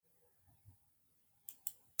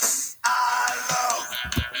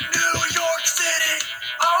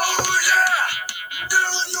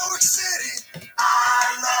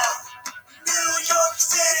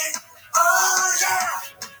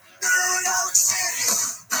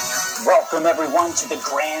Welcome, everyone, to the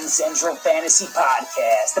Grand Central Fantasy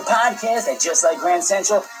Podcast, the podcast that, just like Grand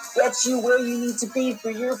Central, gets you where you need to be for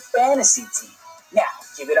your fantasy team. Now,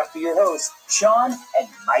 give it up for your hosts, Sean and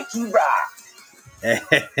Mikey Rock.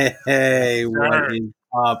 Hey, what is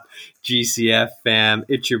up, GCF fam?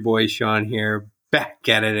 It's your boy Sean here, back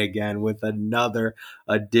at it again with another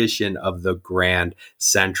edition of the Grand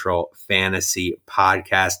Central Fantasy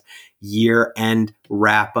Podcast, year-end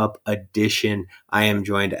wrap-up edition. I am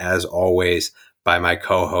joined, as always, by my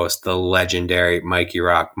co-host, the legendary Mikey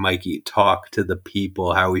Rock. Mikey, talk to the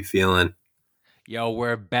people. How we feeling? Yo,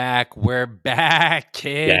 we're back. We're back,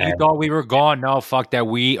 kid. Yeah. You thought we were gone. No, fuck that.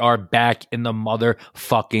 We are back in the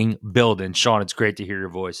motherfucking building. Sean, it's great to hear your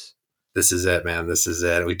voice. This is it, man. This is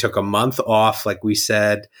it. We took a month off, like we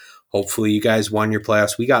said. Hopefully you guys won your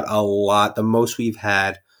playoffs. We got a lot, the most we've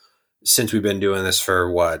had since we've been doing this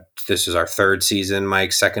for what? This is our third season,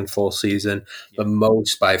 Mike, second full season. Yeah. The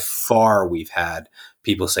most by far we've had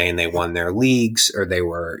people saying they won their leagues or they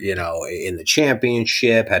were, in the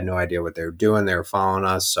championship, had no idea what they were doing. They were following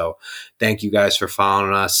us. So thank you guys for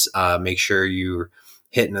following us. Make sure you're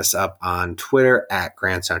hitting us up on Twitter at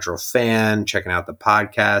Grand Central Fan, checking out the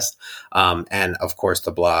podcast, and of course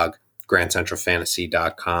the blog,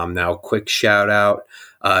 grandcentralfantasy.com. Now, quick shout out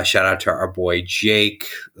to our boy Jake,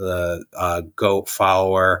 the GOAT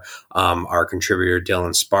follower, our contributor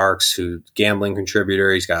Dylan Sparks, who's gambling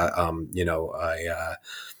contributor. He's got a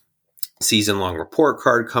season-long report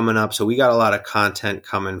card coming up. So we got a lot of content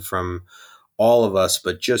coming from all of us,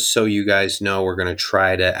 but just so you guys know, we're going to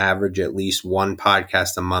try to average at least one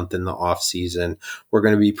podcast a month in the off season. We're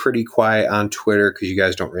going to be pretty quiet on Twitter because you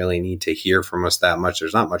guys don't really need to hear from us that much.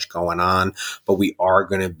 There's not much going on, but we are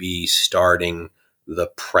going to be starting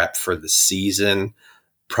the prep for the season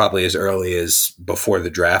probably as early as before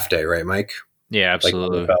the draft day, right, Mike? Yeah,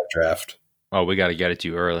 absolutely. Like about draft. Oh, we got to get it to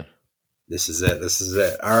you early. This is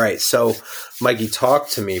it. All right. So, Mikey, talk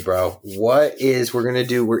to me, bro. We're each going to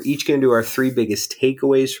do our three biggest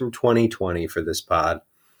takeaways from 2020 for this pod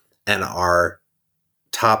and our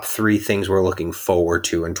top three things we're looking forward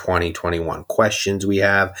to in 2021. Questions we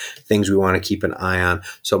have, things we want to keep an eye on.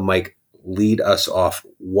 So, Mike, lead us off.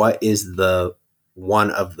 What is the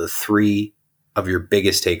one of the three of your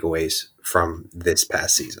biggest takeaways from this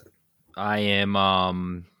past season? I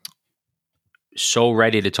am so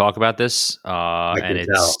ready to talk about this. I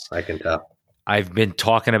can tell. I've been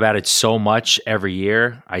talking about it so much every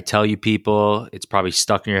year. I tell you people, it's probably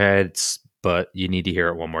stuck in your heads, but you need to hear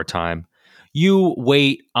it one more time. You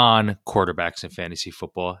wait on quarterbacks in fantasy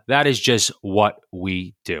football. That is just what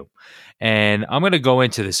we do. And I'm going to go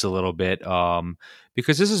into this a little bit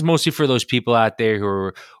because this is mostly for those people out there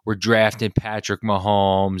who were drafting Patrick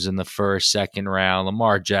Mahomes in the first, second round,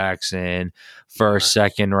 Lamar Jackson, first,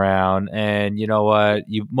 second round. And you know what?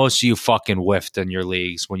 Most of you fucking whiffed in your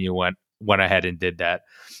leagues when you went ahead and did that.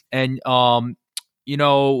 And,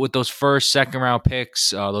 with those first, second round picks,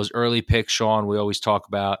 those early picks, Sean, we always talk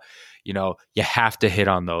about, you have to hit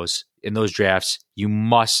on those in those drafts.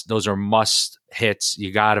 Those are must hits.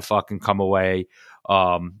 You got to fucking come away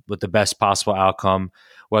with the best possible outcome,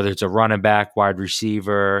 whether it's a running back, wide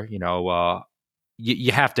receiver,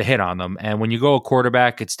 you have to hit on them. And when you go a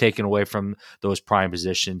quarterback, it's taken away from those prime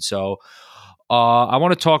positions. So I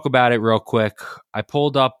want to talk about it real quick. I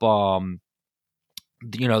pulled up, the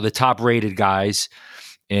top rated guys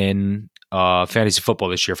in fantasy football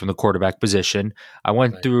this year from the quarterback position. I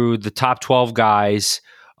went through the top 12 guys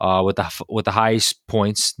with the highest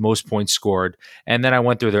points, most points scored, and then I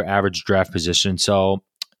went through their average draft position. So,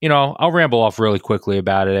 I'll ramble off really quickly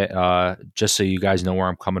about it, just so you guys know where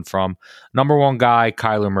I'm coming from. Number one guy,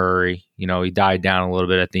 Kyler Murray. He died down a little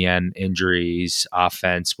bit at the end, injuries,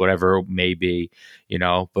 offense, whatever it may be,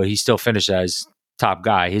 but he still finished as top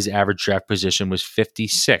guy. His average draft position was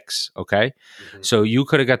 56. Okay. Mm-hmm. So you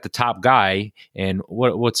could have got the top guy in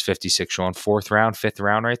what's 56, Sean? Fourth round, fifth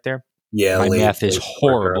round right there? Yeah. My math is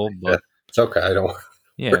horrible, but it's okay. I don't.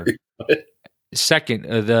 Yeah. Second,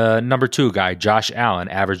 the number two guy, Josh Allen,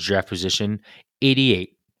 average draft position,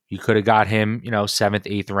 88. You could have got him, seventh,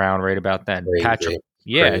 eighth round, right about then. Crazy.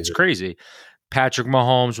 It's crazy. Patrick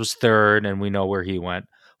Mahomes was third, and we know where he went.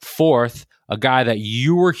 Fourth, a guy that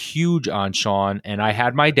you were huge on, Sean, and I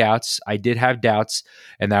had my doubts. I did have doubts,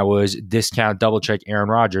 and that was discount double check Aaron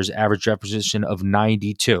Rodgers, average draft position of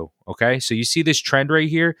 92. Okay, so you see this trend right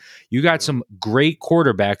here. You got some great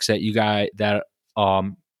quarterbacks that you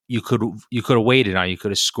could have waited on. You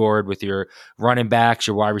could have scored with your running backs,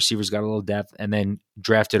 your wide receivers got a little depth, and then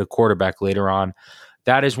drafted a quarterback later on.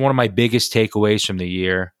 That is one of my biggest takeaways from the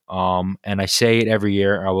year. And I say it every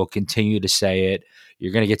year. I will continue to say it.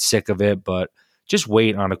 You're going to get sick of it, but Just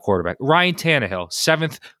wait on a quarterback. Ryan Tannehill,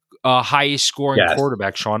 seventh highest scoring Yes.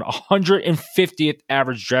 quarterback, Sean, 150th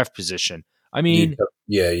average draft position. I mean,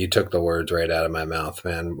 you took the words right out of my mouth,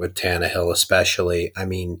 man, with Tannehill especially. I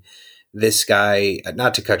mean, this guy,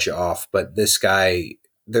 not to cut you off, but this guy,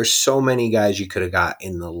 there's so many guys you could have got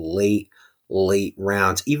in the late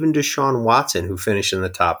rounds. Even Deshaun Watson, who finished in the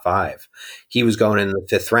top 5. He was going in the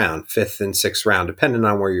 5th and 6th round, depending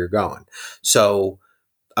on where you're going. So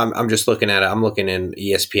I'm just looking at it. I'm looking in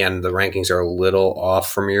ESPN. The rankings are a little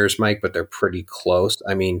off from yours, Mike, but they're pretty close.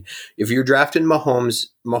 I mean, if you're drafting Mahomes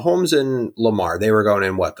and Lamar, they were going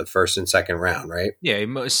in what, the 1st and 2nd round, right?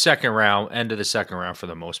 Yeah, second round, end of the second round for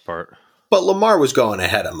the most part. But Lamar was going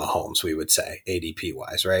ahead of Mahomes, we would say, ADP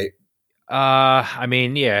wise, right? I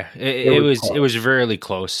mean, yeah, it was really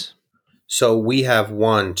close. So we have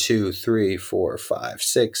 1, 2, 3, 4, 5,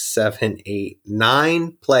 6, 7, 8,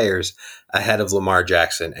 9 players ahead of Lamar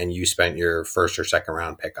Jackson, and you spent your 1st or 2nd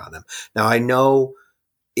round pick on them. Now, I know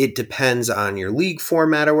it depends on your league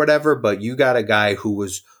format or whatever, but you got a guy who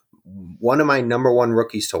was one of my number 1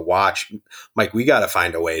 rookies to watch. Mike, we got to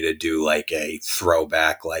find a way to do like a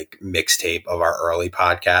throwback, like mixtape of our early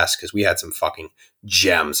podcast, because we had some fucking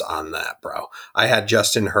gems on that, bro. I had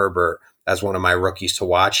Justin Herbert as one of my rookies to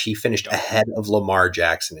watch. He finished ahead of Lamar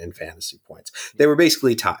Jackson in fantasy points. They were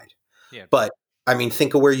basically tied. Yeah. But I mean,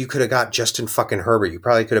 think of where you could have got Justin fucking Herbert. You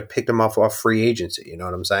probably could have picked him off free agency. You know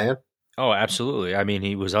what I'm saying? Oh, absolutely. I mean,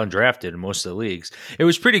 he was undrafted in most of the leagues. It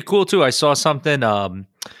was pretty cool too. I saw something through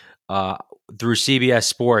CBS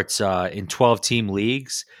Sports in 12-team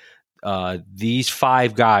leagues. These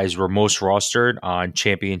 5 guys were most rostered on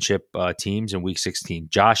championship teams in Week 16.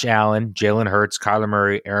 Josh Allen, Jalen Hurts, Kyler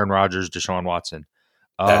Murray, Aaron Rodgers, Deshaun Watson.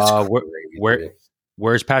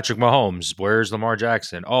 Where's Patrick Mahomes? Where's Lamar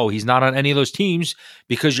Jackson? Oh, he's not on any of those teams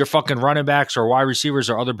because your fucking running backs or wide receivers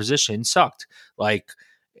or other positions sucked. Like,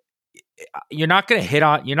 you're not going to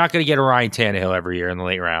get a Ryan Tannehill every year in the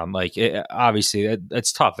late round. Like, obviously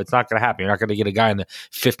that's tough. It's not going to happen. You're not going to get a guy in the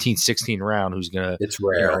 15th, 16th round who's going to, it's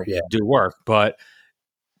rare, do work. But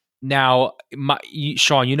now,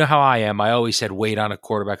 Sean, you know how I am. I always said wait on a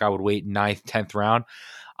quarterback. I would wait 9th, 10th round.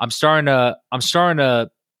 I'm starting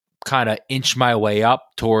to kind of inch my way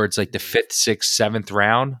up towards like the 5th, 6th, 7th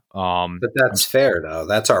round. But that's fair though.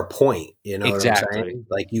 That's our point. You know exactly. What I'm saying?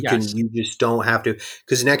 Like you just don't have to,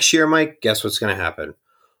 because next year, Mike, guess what's going to happen?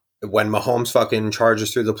 When Mahomes fucking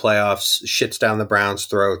charges through the playoffs, shits down the Browns'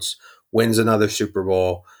 throats, wins another Super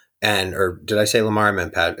Bowl, or did I say Lamar? I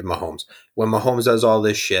meant Mahomes. When Mahomes does all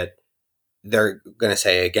this shit, they're going to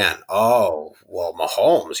say again, oh, well,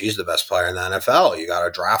 Mahomes, he's the best player in the NFL. You got to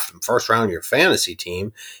draft him 1st round of your fantasy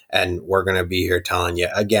team. And we're going to be here telling you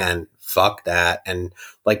again, fuck that. And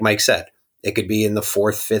like Mike said, it could be in the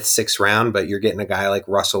 4th, 5th, 6th round, but you're getting a guy like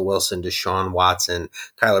Russell Wilson, Deshaun Watson.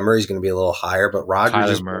 Kyler Murray's going to be a little higher, but Rodgers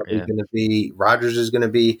is going to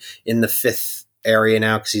be in the 5th area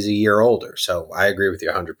now because he's a year older. So I agree with you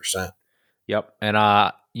 100%. Yep.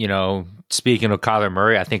 And, speaking of Kyler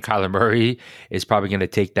Murray, I think Kyler Murray is probably going to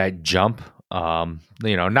take that jump. Not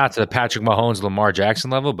to the Patrick Mahomes, Lamar Jackson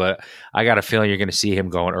level, but I got a feeling you're going to see him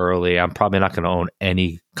going early. I'm probably not going to own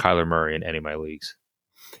any Kyler Murray in any of my leagues.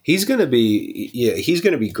 He's going to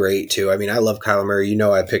be great too. I mean, I love Kyler Murray. You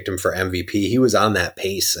know, I picked him for MVP. He was on that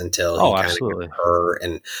pace until he kind of got hurt,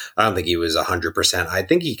 and I don't think he was 100%. I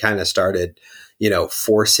think he kind of started,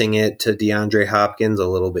 forcing it to DeAndre Hopkins a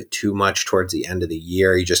little bit too much towards the end of the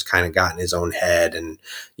year. He just kind of got in his own head and,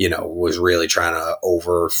 was really trying to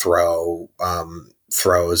overthrow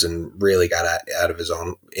throws and really got out of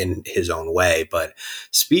in his own way. But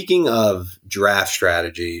speaking of draft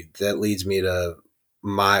strategy, that leads me to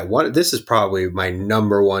this is probably my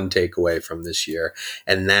number 1 takeaway from this year.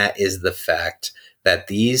 And that is the fact that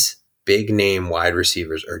these big name wide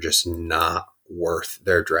receivers are just not worth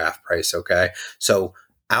their draft price. Okay. So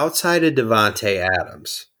outside of Devontae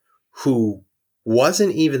Adams, who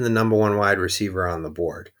wasn't even the number 1 wide receiver on the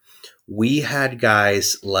board, we had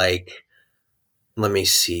guys like, let me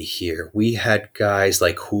see here. We had guys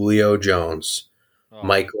like Julio Jones,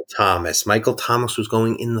 Michael Thomas. Michael Thomas was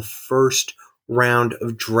going in the 1st round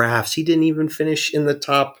of drafts. He didn't even finish in the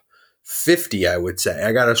top 50, I would say.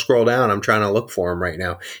 I got to scroll down. I'm trying to look for him right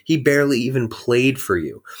now. He barely even played for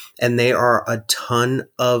you. And they are a ton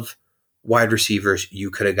of wide receivers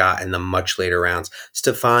you could have got in the much later rounds.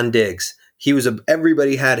 Stephon Diggs.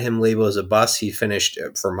 Everybody had him labeled as a bust. He finished,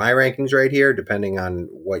 for my rankings right here, depending on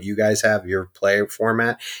what you guys have, your player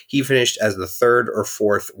format, he finished as the 3rd or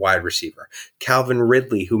 4th wide receiver. Calvin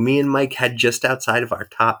Ridley, who me and Mike had just outside of our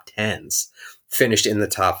top 10s, finished in the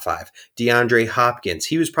top 5. DeAndre Hopkins,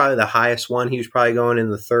 he was probably the highest one. He was probably going in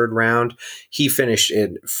the 3rd round. He finished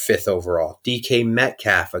in 5th overall. DK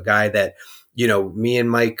Metcalf, a guy that, me and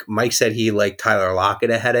Mike said he liked Tyler Lockett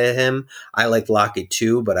ahead of him. I liked Lockett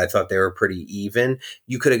too, but I thought they were pretty even.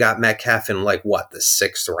 You could have got Metcalf in the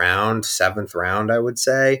 6th round, 7th round, I would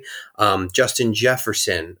say. Justin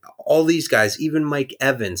Jefferson, all these guys, even Mike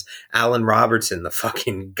Evans, Allen Robertson, the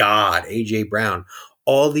fucking god, AJ Brown,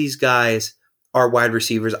 all these guys are wide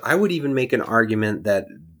receivers. I would even make an argument that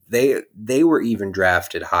they were even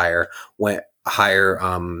drafted higher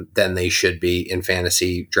than they should be in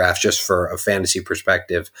fantasy drafts, just for a fantasy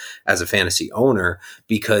perspective as a fantasy owner,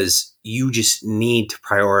 because you just need to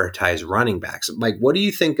prioritize running backs. Like, what do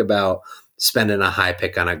you think about spending a high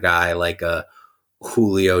pick on a guy like a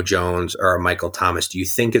Julio Jones or a Michael Thomas? Do you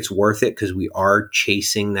think it's worth it because we are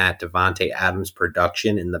chasing that Davante Adams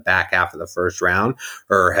production in the back half of the 1st round?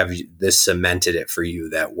 Or have this cemented it for you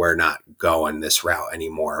that we're not going this route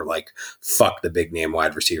anymore? Like, fuck the big name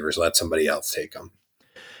wide receivers. Let somebody else take them.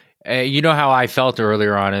 You know how I felt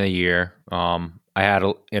earlier on in the year. I had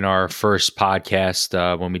in our first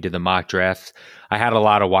podcast when we did the mock draft, I had a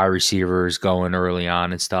lot of wide receivers going early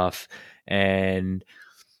on and stuff. And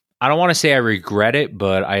I don't want to say I regret it,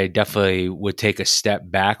 but I definitely would take a step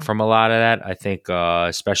back from a lot of that. I think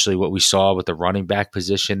especially what we saw with the running back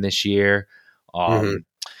position this year.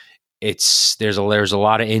 There's a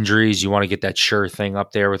lot of injuries. You want to get that sure thing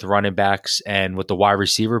up there with running backs, and with the wide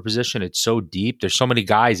receiver position, it's so deep. There's so many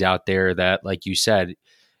guys out there that, like you said,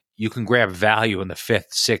 you can grab value in the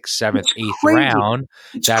 5th, 6th, 7th, 8th round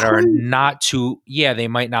that are not too. Yeah, they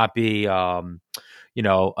might not be.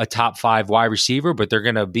 A top 5 wide receiver, but they're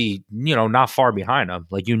going to be, not far behind them.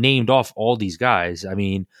 Like, you named off all these guys. I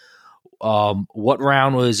mean, what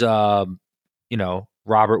round was,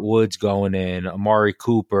 Robert Woods going in, Amari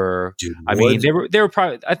Cooper? Dude, I mean, they were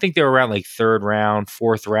probably, I think they were around 3rd round,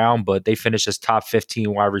 4th round, but they finished as top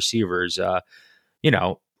 15 wide receivers.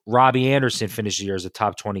 Robbie Anderson finished the year as a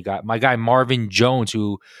top 20 guy. My guy Marvin Jones,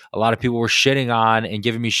 who a lot of people were shitting on and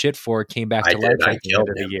giving me shit for, came back to life at the end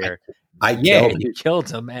of the year. You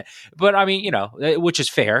killed him. But I mean, which is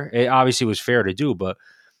fair. It obviously was fair to do, but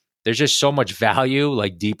there's just so much value,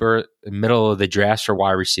 deeper middle of the draft for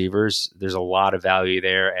wide receivers. There's a lot of value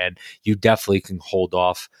there, and you definitely can hold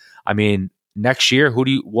off. I mean, next year,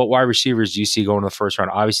 what wide receivers do you see going to the 1st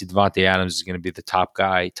round? Obviously, Davante Adams is going to be the top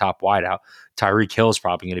guy, top wideout. Tyreek Hill is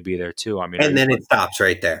probably going to be there too. I mean, and then it stops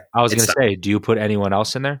right there. I was going to say, do you put anyone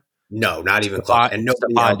else in there? No, not even close. And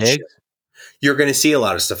nobody else. You're going to see a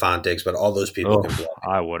lot of Stephon Diggs, but all those people can blow.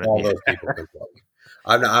 I wouldn't. All those people can blow.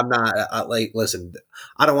 I'm not listen,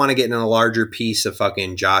 I don't want to get in a larger piece of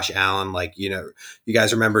fucking Josh Allen. You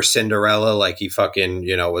guys remember Cinderella? He fucking,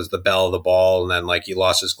 was the belle of the ball, and then he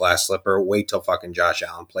lost his glass slipper. Wait till fucking Josh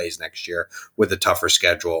Allen plays next year with a tougher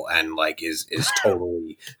schedule and is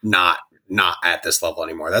totally not at this level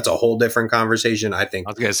anymore. That's a whole different conversation. I think.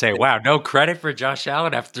 I was going to say, wow, no credit for Josh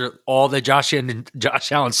Allen after all the Josh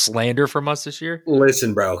Allen slander from us this year.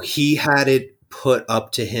 Listen, bro, he had it put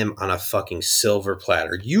up to him on a fucking silver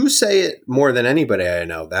platter. You say it more than anybody I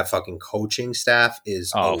know. That fucking coaching staff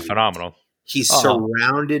is phenomenal. He's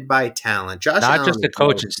surrounded by talent. Josh Not Allen just the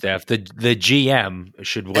coaching staff, the GM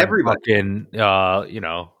should win fucking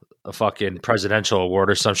a fucking presidential award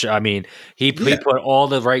or some shit. I mean, he put all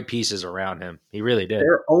the right pieces around him. He really did.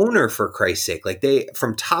 Their owner, for Christ's sake, they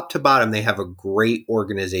from top to bottom, they have a great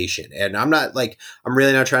organization. And I'm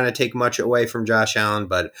really not trying to take much away from Josh Allen,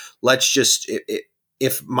 but let's just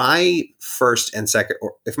if my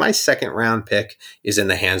second round pick is in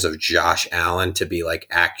the hands of Josh Allen to be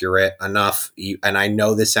accurate enough, and I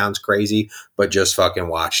know this sounds crazy, but just fucking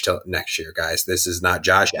watch till next year, guys.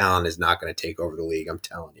 Josh Allen is not going to take over the league. I'm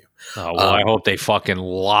telling you. Oh, well, I hope they fucking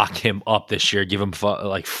lock him up this year. Give him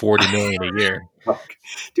 $40 million a year.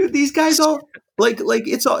 Dude, these guys all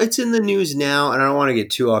it's in the news now, and I don't want to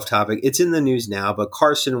get too off topic. It's in the news now, but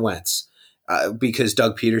Carson Wentz, because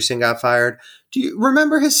Doug Peterson got fired. Do you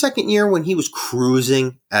remember his second year when he was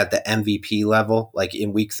cruising at the MVP level?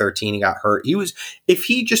 In week 13, he got hurt. If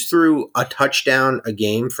he just threw a touchdown a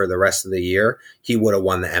game for the rest of the year, he would have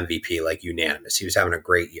won the MVP unanimous. He was having a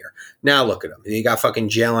great year. Now look at him. He got fucking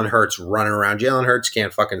Jalen Hurts running around. Jalen Hurts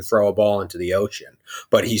can't fucking throw a ball into the ocean,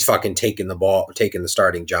 but he's fucking taking the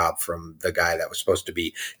starting job from the guy that was supposed to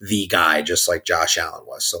be the guy, just like Josh Allen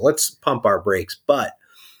was. So let's pump our brakes. But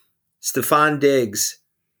Stephon Diggs,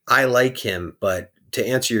 I like him, but to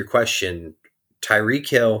answer your question, Tyreek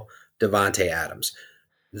Hill, Davante Adams,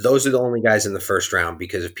 those are the only guys in the 1st round,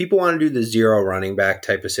 because if people want to do the zero running back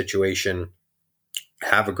type of situation,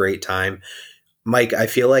 have a great time. Mike, I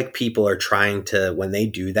feel like people are trying to, when they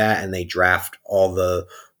do that and they draft all the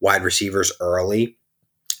wide receivers early,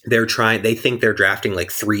 they think they're drafting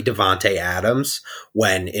like 3 Devontae Adams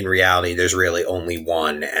when in reality there's really only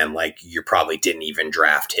one, and like you probably didn't even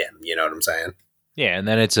draft him. You know what I'm saying? Yeah, and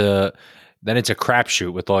then it's a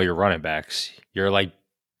crapshoot with all your running backs. You're like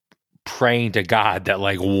praying to God that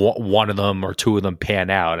like one of them or 2 of them pan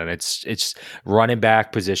out, and it's running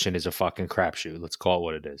back position is a fucking crapshoot. Let's call it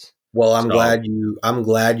what it is. Well, I'm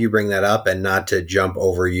glad you bring that up, and not to jump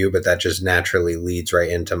over you, but that just naturally leads right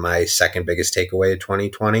into my second biggest takeaway of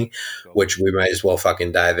 2020, which we might as well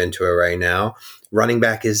fucking dive into it right now. Running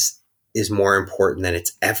back is more important than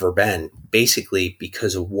it's ever been, basically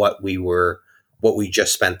because of what we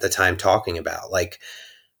just spent the time talking about. Like,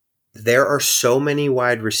 there are so many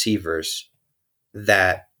wide receivers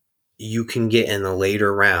that you can get in the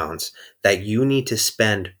later rounds that you need to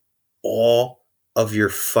spend all of your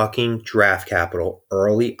fucking draft capital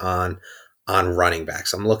early on running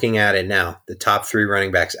backs. I'm looking at it now. The top 3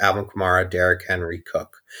 running backs: Alvin Kamara, Derrick Henry,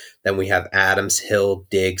 Cook. Then we have Adams, Hill,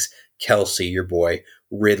 Diggs, Kelsey, your boy,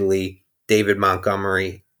 Ridley, David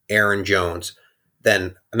Montgomery, Aaron Jones.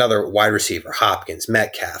 Then another wide receiver: Hopkins,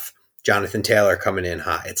 Metcalf, Jonathan Taylor coming in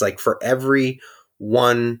high. It's like for every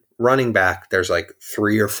one running back, there's like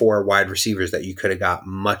 3 or 4 wide receivers that you could have got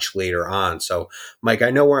much later on. So, Mike,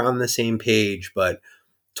 I know we're on the same page, but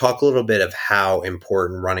talk a little bit of how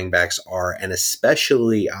important running backs are, and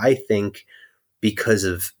especially, I think, because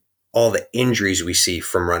of all the injuries we see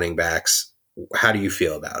from running backs. How do you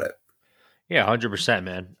feel about it? Yeah, 100%,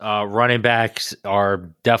 man. Running backs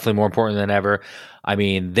are definitely more important than ever. I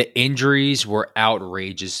mean, the injuries were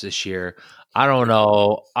outrageous this year. I don't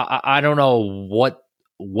know. I don't know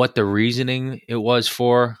what the reasoning it was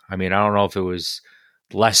for. I mean, I don't know if it was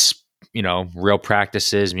less, real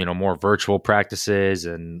practices, more virtual practices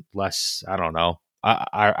and less. I don't know.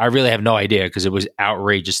 I really have no idea because it was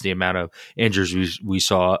outrageous the amount of injuries we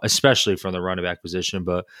saw, especially from the running back position.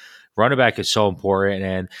 But running back is so important,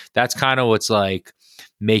 and that's kind of what's like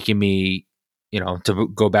making me, to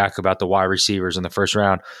go back about the wide receivers in the first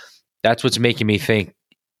round. That's what's making me think,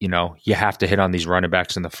 you have to hit on these running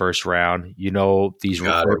backs in the first round. These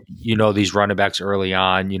running backs early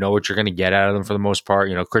on. You know what you're going to get out of them for the most part.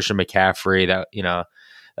 Christian McCaffrey.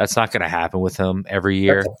 That's not going to happen with him every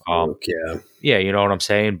year. Yeah, you know what I'm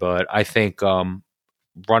saying. But I think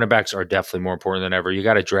running backs are definitely more important than ever. You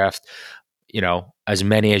got to draft, as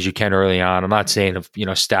many as you can early on. I'm not saying,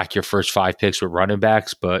 stack your first 5 picks with running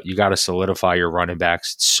backs, but you got to solidify your running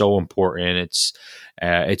backs. It's so important.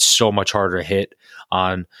 It's so much harder to hit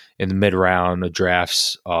on in the mid round of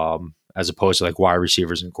drafts as opposed to like wide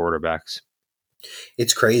receivers and quarterbacks.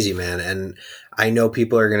 It's crazy, man. And I know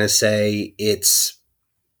people are going to say it's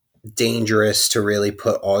dangerous to really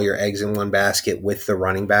put all your eggs in one basket with the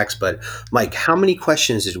running backs. But Mike, how many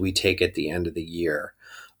questions did we take at the end of the year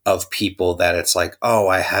of people that it's like, oh,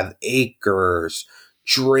 I have Akers,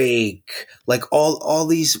 Drake, like all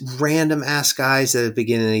these random ass guys at the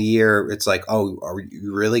beginning of the year. It's like, oh, are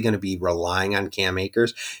you really going to be relying on Cam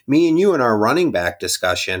Akers? Me and you in our running back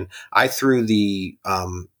discussion, I threw the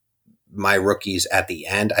my rookies at the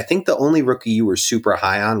end. I think the only rookie you were super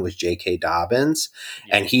high on was J.K. Dobbins,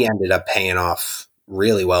 and he ended up paying off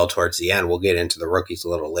really well towards the end. We'll get into the rookies a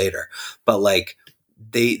little later, but like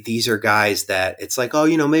these are guys that it's like, oh,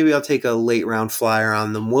 maybe I'll take a late round flyer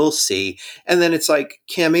on them. We'll see. And then it's like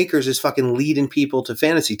Cam Akers is fucking leading people to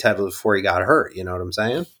fantasy titles before he got hurt. You know what I'm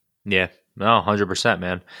saying? Yeah, no, 100%,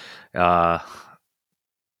 man.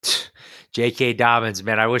 J.K. Dobbins,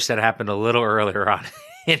 man, I wish that happened a little earlier on.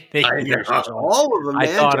 All of them, man. I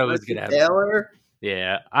thought it was going to happen. Taylor.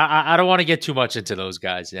 Yeah, I don't want to get too much into those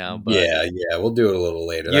guys now. But yeah, we'll do it a little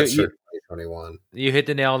later. That's for 2021. You hit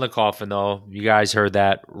the nail in the coffin, though. You guys heard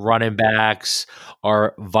that. Running backs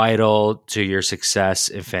are vital to your success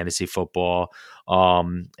in fantasy football.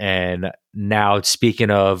 And now,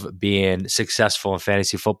 speaking of being successful in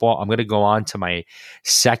fantasy football, I'm going to go on to my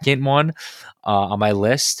second one on my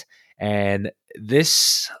list. And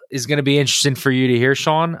this is going to be interesting for you to hear,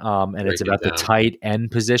 Sean. And it's about the tight end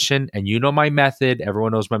position. And you know my method.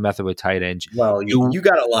 Everyone knows my method with tight ends. Well, you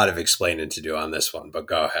got a lot of explaining to do on this one, but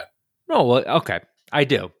go ahead. No, well, okay. I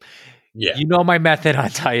do. Yeah. You know my method on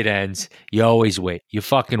tight ends. You always wait. You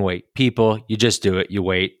fucking wait. People, you just do it. You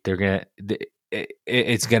wait.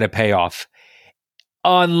 It's going to pay off.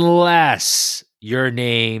 Unless your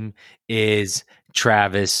name is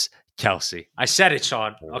Travis Kelce. I said it,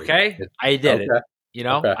 Sean. Okay? I did it.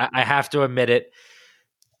 I have to admit it.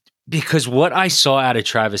 Because what I saw out of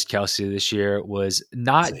Travis Kelce this year was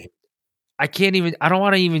not, I don't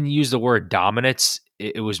want to even use the word dominance.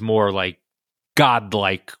 It was more like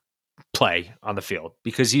godlike play on the field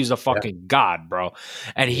because he's a fucking god, bro.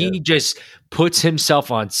 And he just puts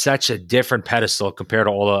himself on such a different pedestal compared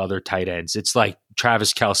to all the other tight ends. It's like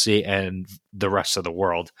Travis Kelce and the rest of the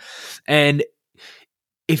world. And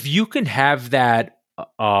if you can have that,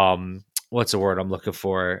 what's the word I'm looking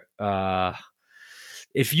for?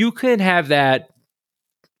 If you can have that,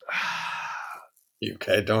 You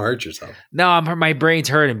okay? Don't hurt yourself. no, my brain's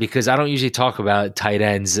hurting because I don't usually talk about tight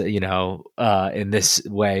ends, in this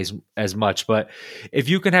way as much. But if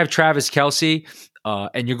you can have Travis Kelce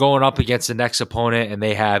and you're going up against the next opponent and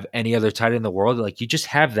they have any other tight end in the world, like you just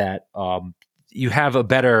have that, you have a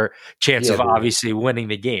better chance of obviously winning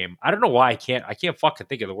the game. I don't know why I can't fucking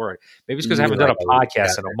think of the word. Maybe it's because I haven't done a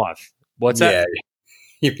podcast in a month. What's that?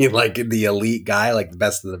 You mean like the elite guy, like the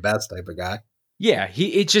best of the best type of guy? Yeah,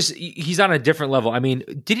 he's on a different level. I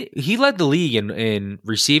mean, he led the league in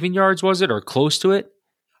receiving yards, was it, or close to it?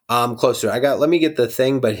 Close to it. Let me get the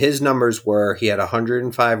thing, but his numbers were he had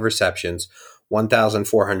 105 receptions,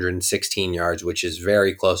 1,416 yards, which is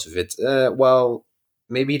very close. If it's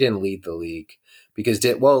maybe he didn't lead the league because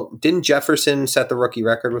didn't Jefferson set the rookie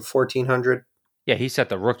record with 1,400? Yeah, he set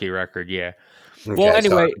the rookie record. Yeah. Okay, well,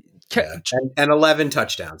 anyway, and 11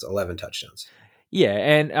 touchdowns. 11 touchdowns. Yeah,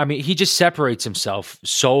 and I mean, he just separates himself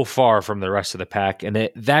so far from the rest of the pack, and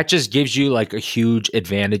that just gives you like a huge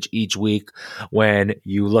advantage each week when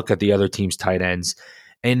you look at the other team's tight ends.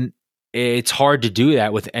 And it's hard to do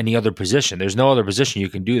that with any other position. There's no other position you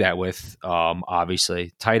can do that with,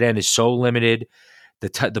 obviously. Tight end is so limited.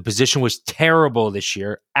 The position was terrible this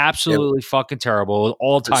year. Absolutely fucking terrible.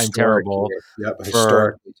 All-time terrible. Yep,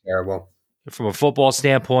 historically terrible. From a football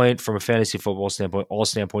standpoint, from a fantasy football standpoint, all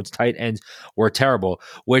standpoints, tight ends were terrible,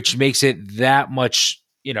 which makes it that much,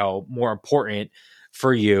 more important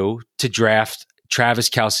for you to draft Travis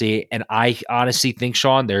Kelce. And I honestly think,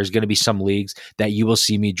 Sean, there's going to be some leagues that you will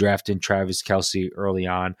see me drafting Travis Kelce early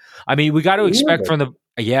on. I mean, we got to expect from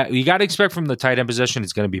the tight end position,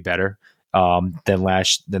 it's going to be better than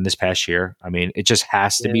this past year. I mean, it just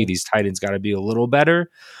has to be. These tight ends got to be a little better.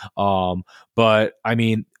 But I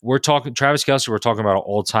mean, we're talking Travis Kelce. We're talking about an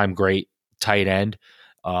all-time great tight end,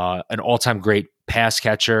 an all-time great pass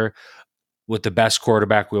catcher with the best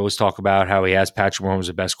quarterback. We always talk about how he has Patrick Mahomes,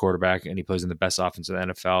 the best quarterback, and he plays in the best offense in the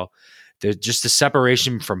NFL. There's just the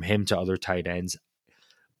separation from him to other tight ends.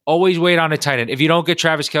 Always wait on a tight end. If you don't get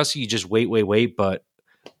Travis Kelce, you just wait. But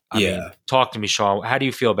I mean, talk to me, Sean. How do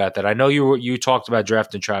you feel about that? I know you talked about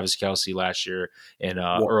drafting Travis Kelce last year and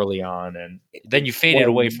early on, and then you faded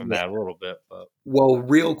away from that a little bit. But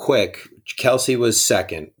real quick, Kelce was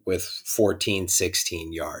second with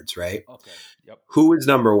 16 yards, right? Okay. Yep. Who was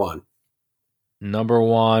number one? Number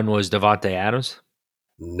one was Davante Adams.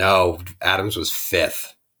 No, Adams was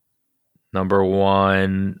fifth. Number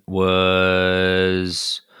one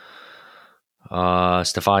was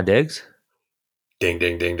Stephon Diggs. Ding,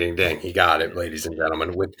 ding, ding, ding, ding. He got it, ladies and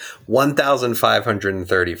gentlemen, with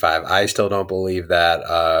 1,535. I still don't believe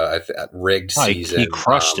that rigged season. He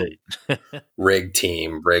crushed it. Rigged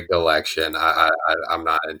team, rigged election. I'm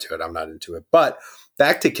not into it. I'm not into it. But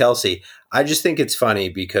back to Kelce, I just think it's funny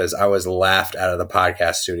because I was laughed out of the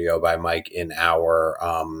podcast studio by Mike in our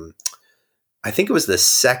I think it was the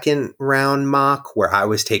second round mock where I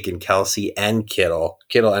was taking Kelce and Kittle.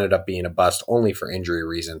 Kittle ended up being a bust only for injury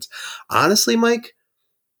reasons. Honestly, Mike,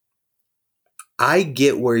 I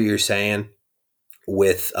get where you're saying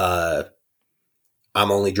with I'm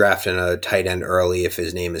only drafting a tight end early if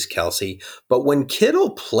his name is Kelce. But when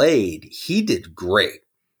Kittle played, he did great.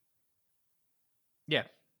 Yeah.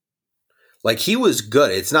 Like he was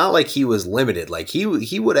good. It's not like he was limited. Like he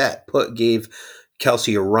would have gave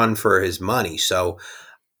Kelce a run for his money. So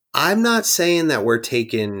I'm not saying that we're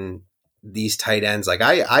taking these tight ends. Like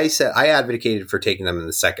I said, I advocated for taking them in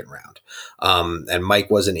the second round. And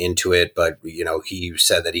Mike wasn't into it, but he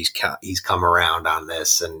said that he's come around on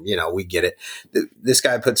this, and we get it. This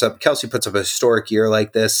guy Kelce puts up a historic year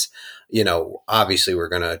like this. Obviously we're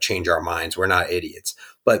going to change our minds. We're not idiots.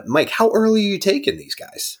 But Mike, how early are you taking these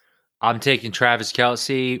guys? I'm taking Travis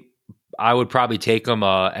Kelce. I would probably take him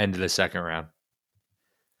end of the second round.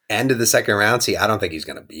 End of the second round? See, I don't think he's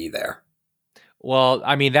going to be there. Well,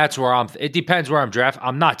 I mean, that's where it depends where I'm drafting.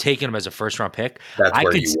 I'm not taking him as a first round pick. That's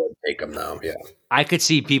where you would take him though. Yeah. I could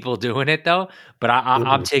see people doing it though, but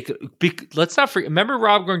I'm taking, let's not forget, remember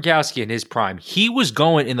Rob Gronkowski in his prime, he was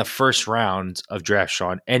going in the first round of draft,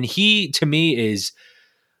 Sean. And he, to me, is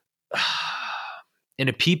in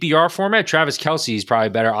a PPR format, Travis Kelce is probably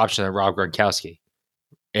a better option than Rob Gronkowski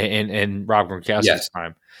in Rob Gronkowski's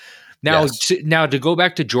time. Now, Yes. now to go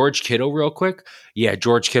back to George Kittle real quick. Yeah,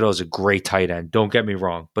 George Kittle is a great tight end. Don't get me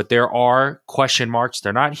wrong, but there are question marks.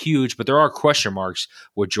 They're not huge, but there are question marks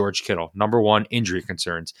with George Kittle. Number one, injury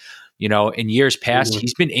concerns. In years past,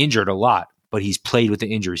 he's been injured a lot, but he's played with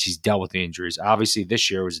the injuries. He's dealt with the injuries. Obviously, this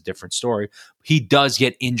year was a different story. He does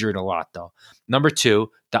get injured a lot, though. Number two,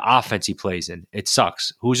 the offense he plays in. It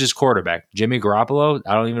sucks. Who's his quarterback? Jimmy Garoppolo?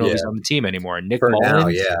 I don't even know if he's on the team anymore. Nick For Mullins? now,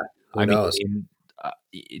 yeah. Who I knows? mean,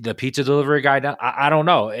 the pizza delivery guy. I don't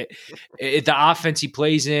know. The offense he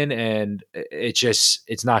plays in, and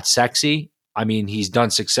it's not sexy. I mean, he's done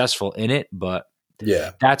successful in it, but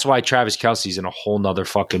Yeah. that's why Travis Kelce's in a whole nother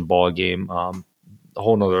fucking ball game. A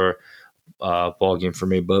whole nother ball game for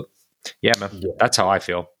me. But yeah, man, that's how I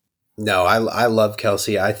feel. No, I love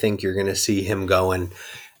Kelce. I think you're going to see him going,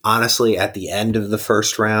 honestly, at the end of the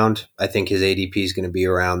first round. I think his ADP is going to be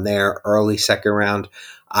around there, early second round.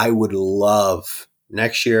 I would love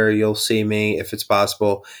next year. You'll see me, if it's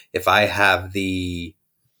possible, if I have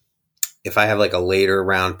like a later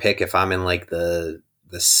round pick, if I'm in like the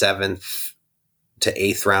 7th to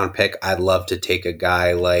 8th round pick, I'd love to take a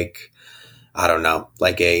guy like, I don't know,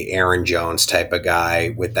 like a Aaron Jones type of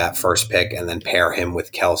guy with that first pick, and then pair him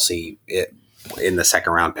with Kelce in the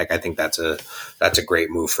second round pick. I think that's a great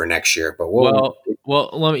move for next year. But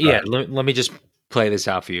let me just play this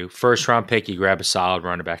out for you. First round pick, you grab a solid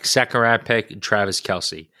running back. Second round pick, Travis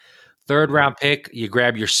Kelce. Third round pick, you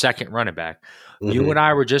grab your second running back. You and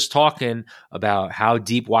I were just talking about how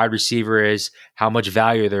deep wide receiver is, how much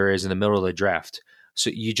value there is in the middle of the draft. So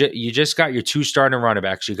you just got your 2 starting running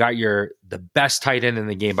backs. You got the best tight end in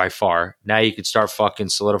the game by far. Now you can start fucking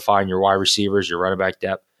solidifying your wide receivers, your running back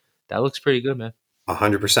depth. That looks pretty good, man.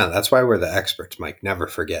 100%. That's why we're the experts, Mike. Never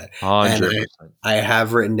forget. 100%. I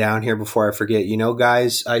have written down here before I forget,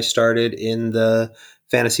 guys, I started in the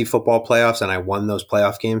fantasy football playoffs and I won those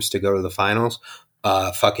playoff games to go to the finals.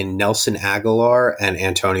 Fucking Nelson Aguilar and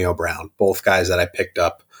Antonio Brown, both guys that I picked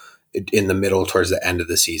up in the middle towards the end of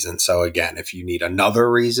the season. So again, if you need another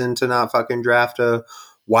reason to not fucking draft a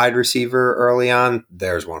wide receiver early on,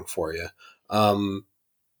 there's one for you.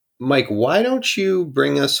 Mike, why don't you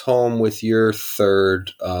bring us home with your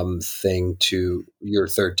third takeaway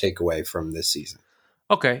from this season?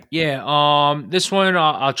 Okay. Yeah. This one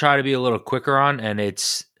I'll try to be a little quicker on, and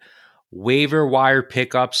it's waiver wire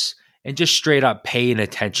pickups and just straight up paying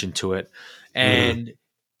attention to it. And,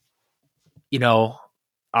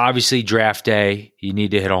 obviously draft day, you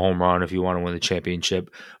need to hit a home run if you want to win the championship.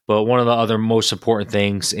 But one of the other most important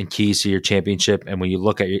things and keys to your championship, and when you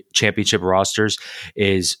look at your championship rosters,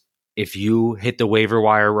 is if you hit the waiver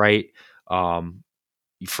wire right,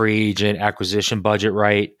 free agent acquisition budget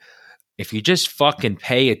right, if you just fucking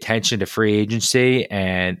pay attention to free agency,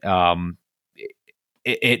 and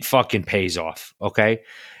it fucking pays off, okay?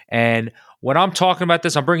 And when I'm talking about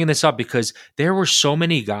this, I'm bringing this up because there were so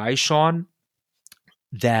many guys, Sean,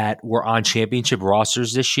 that were on championship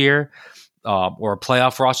rosters this year, or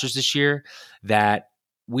playoff rosters this year, that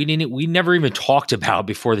we never even talked about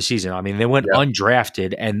before the season. I mean, they went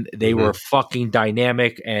undrafted and they were fucking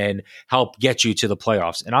dynamic and helped get you to the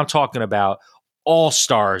playoffs. And I'm talking about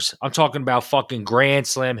all-stars. I'm talking about fucking grand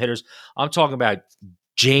slam hitters. I'm talking about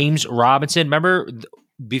James Robinson. Remember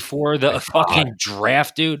before the fucking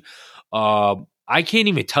draft, dude? I can't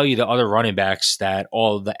even tell you the other running backs that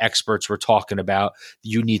all the experts were talking about.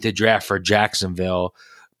 You need to draft for Jacksonville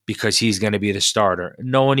because he's going to be the starter.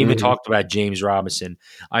 No one even talked about James Robinson.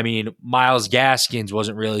 I mean, Myles Gaskins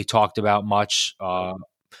wasn't really talked about much.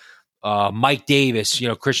 Mike Davis,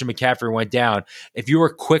 Christian McCaffrey went down. If you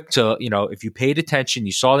were quick to, if you paid attention,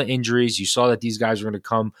 you saw the injuries, you saw that these guys were going to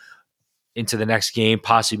come into the next game,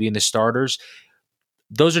 possibly being the starters.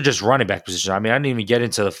 Those are just running back positions. I mean, I didn't even get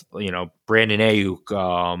into the, Brandon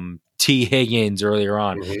Ayuk, T. Higgins earlier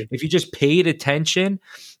on. If you just paid attention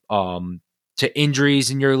to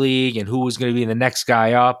injuries in your league and who was going to be the next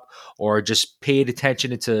guy up, or just paid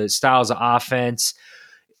attention to styles of offense,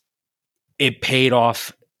 it paid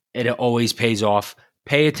off, and it always pays off.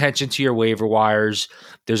 Pay attention to your waiver wires.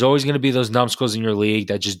 There's always going to be those numbskulls in your league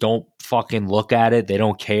that just don't fucking look at it. They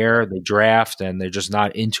don't care. They draft and they're just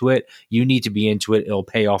not into it. You need to be into it. It'll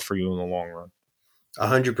pay off for you in the long run.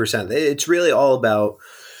 100%. It's really all about,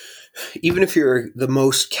 even if you're the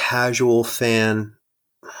most casual fan,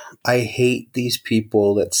 I hate these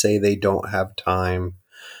people that say they don't have time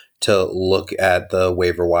to look at the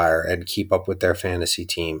waiver wire and keep up with their fantasy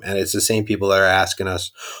team. And it's the same people that are asking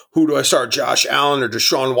us, who do I start, Josh Allen or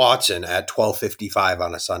Deshaun Watson at 12:55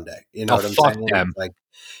 on a Sunday? You know what I'm saying? Them.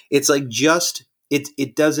 It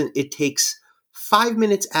takes 5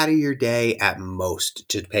 minutes out of your day at most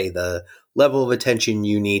to pay the level of attention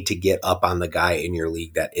you need to get up on the guy in your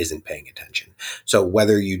league that isn't paying attention. So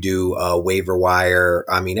whether you do a waiver wire,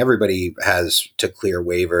 I mean, everybody has to clear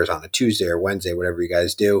waivers on a Tuesday or Wednesday, whatever you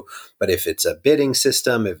guys do. But if it's a bidding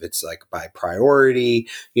system, if it's like by priority,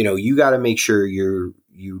 you got to make sure you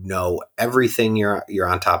know everything. You're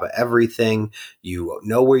on top of everything. You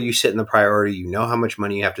know where you sit in the priority. You know how much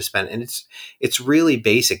money you have to spend, and it's really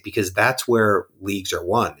basic because that's where leagues are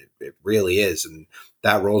won. It really is, and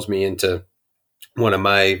that rolls me into one of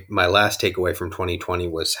my last takeaway from 2020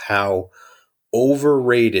 was how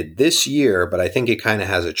overrated this year, but I think it kind of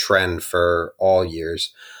has a trend for all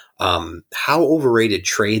years. How overrated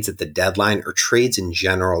trades at the deadline or trades in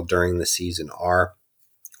general during the season are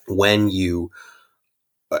when you,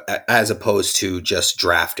 as opposed to just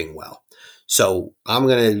drafting well. So I'm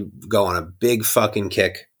going to go on a big fucking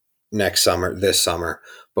kick this summer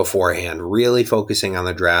beforehand, really focusing on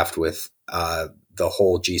the draft with the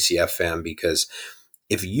whole GCF fam, because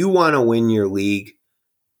if you want to win your league,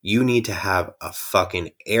 you need to have a fucking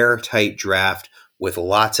airtight draft with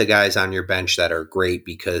lots of guys on your bench that are great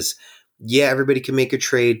because, yeah, everybody can make a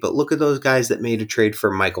trade, but look at those guys that made a trade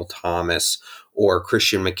for Michael Thomas or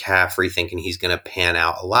Christian McCaffrey thinking he's going to pan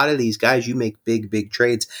out. A lot of these guys, you make big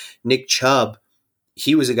trades. Nick Chubb,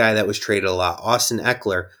 he was a guy that was traded a lot. Austin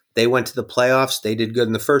Eckler, they went to the playoffs. They did good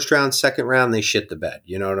in the first round. Second round, they shit the bed.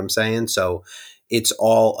 You know what I'm saying? So it's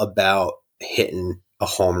all about hitting a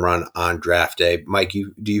home run on draft day. Mike,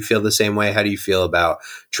 do you feel the same way? How do you feel about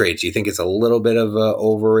trades? Do you think it's a little bit of an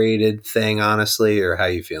overrated thing, honestly, or how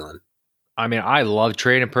you feeling? I mean, I love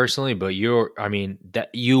trading personally, but you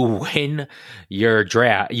win your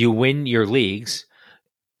draft, you win your leagues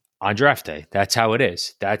on draft day. That's how it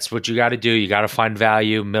is. That's what you got to do. You got to find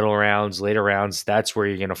value, middle rounds, later rounds. That's where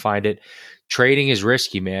you're going to find it. Trading is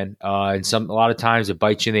risky, man. And a lot of times it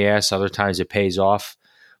bites you in the ass. Other times it pays off.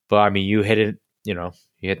 But I mean, you hit it. You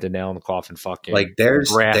hit the nail in the coffin. Fucking like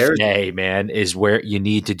there's day, man, is where you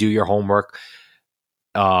need to do your homework.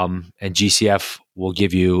 And GCF will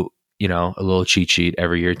give you, a little cheat sheet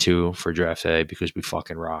every year too for draft day because we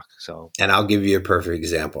fucking rock. So, and I'll give you a perfect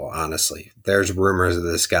example. Honestly, there's rumors of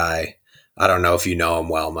this guy. I don't know if you know him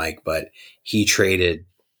well, Mike, but he traded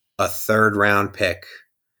a 3rd round pick.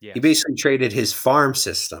 Yes. He basically traded his farm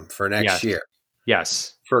system for next year.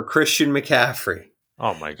 Yes. For Christian McCaffrey.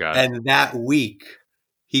 Oh my God. And that week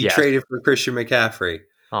he traded for Christian McCaffrey.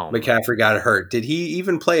 Oh, McCaffrey got hurt. Did he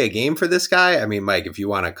even play a game for this guy? I mean, Mike, if you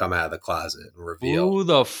want to come out of the closet and reveal.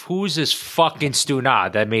 Who's this fucking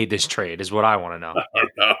Stunad that made this trade is what I want to know.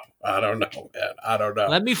 I don't know, man. I don't know.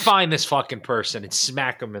 Let me find this fucking person and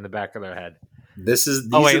smack them in the back of their head. Listen.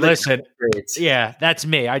 Yeah, that's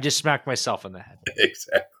me. I just smacked myself in the head.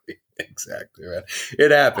 Exactly, man. It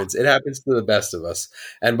happens. It happens to the best of us.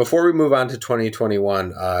 And before we move on to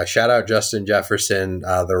 2021, shout out Justin Jefferson,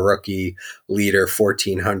 the rookie leader,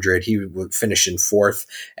 1,400. He finished in 4th,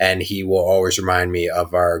 and he will always remind me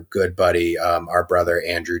of our good buddy, our brother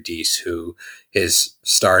Andrew Deese, who his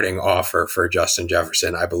starting offer for Justin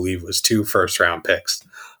Jefferson, I believe, was 2 first-round picks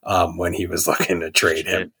when he was looking to trade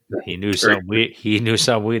him. He knew something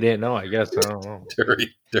we didn't know, I guess. I don't know.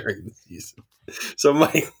 during the season. So,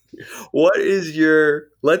 Mike,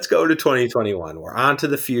 let's go to 2021. We're on to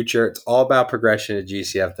the future. It's all about progression at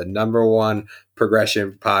GCF, the #1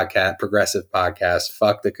 progressive podcast.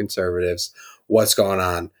 Fuck the conservatives. What's going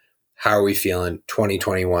on? How are we feeling?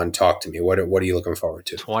 2021, talk to me. What are you looking forward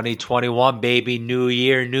to? 2021, baby. New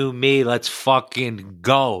year, new me. Let's fucking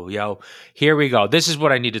go, yo. Here we go. This is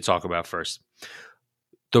what I need to talk about first.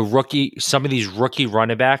 Some of these rookie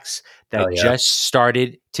running backs that just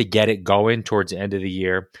started to get it going towards the end of the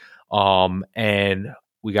year. And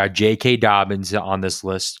we got J.K. Dobbins on this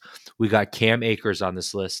list. We got Cam Akers on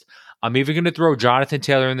this list. I'm even going to throw Jonathan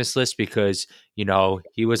Taylor in this list because,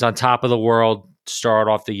 he was on top of the world to start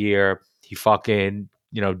off the year. He fucking,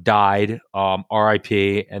 died,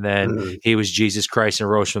 RIP. And then he was Jesus Christ and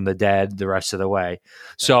rose from the dead the rest of the way.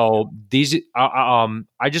 So these,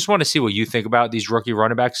 I just want to see what you think about these rookie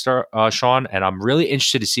running backs, Sean. And I'm really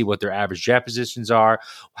interested to see what their average draft positions are,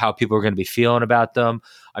 how people are going to be feeling about them.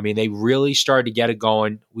 I mean, they really started to get it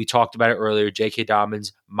going. We talked about it earlier. J.K.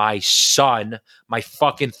 Dobbins, my son, my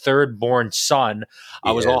fucking 3rd-born son.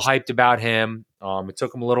 I was all hyped about him. It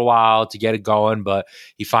took him a little while to get it going, but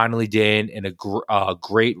he finally did in a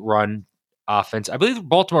great run offense. I believe the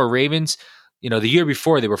Baltimore Ravens, the year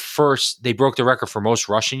before they broke the record for most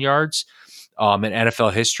rushing yards in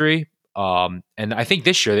NFL history. And I think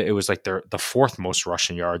this year it was like the 4th most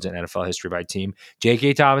rushing yards in NFL history by team.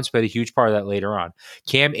 J.K. Dobbins played a huge part of that later on.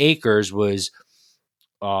 Cam Akers was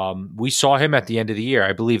We saw him at the end of the year.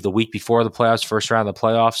 I believe the week before the playoffs, first round of the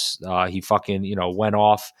playoffs, he fucking, went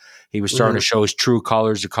off. He was starting to show his true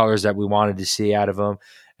colors, the colors that we wanted to see out of him.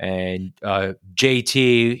 And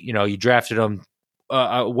JT, you drafted him.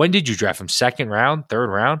 When did you draft him? Second round, third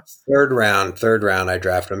round? Third round. I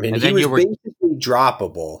drafted him, and he was basically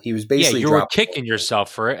droppable. He was basically you were kicking yourself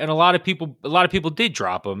for it, and a lot of people did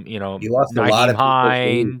drop him. He lost a lot of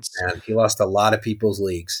Hines. Leagues, he lost a lot of people's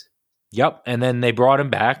leagues. Yep, and then they brought him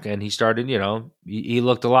back, and he started. He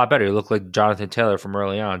looked a lot better. He looked like Jonathan Taylor from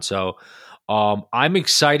early on. So I'm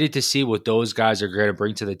excited to see what those guys are going to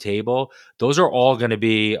bring to the table. Those are all going to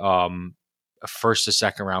be first to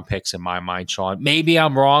second round picks in my mind, Sean. Maybe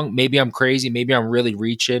I'm wrong. Maybe I'm crazy. Maybe I'm really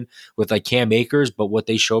reaching with like Cam Akers. But what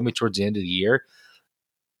they showed me towards the end of the year,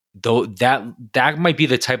 though, that might be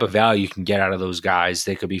the type of value you can get out of those guys.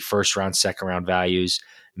 They could be first round, second round values,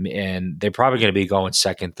 and they're probably going to be going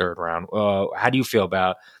second, third round. How do you feel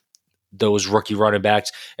about those rookie running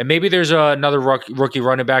backs? And maybe there's another rookie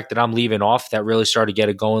running back that I'm leaving off that really started to get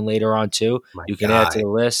it going later on too. You can add to the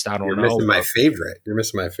list. I don't know. You're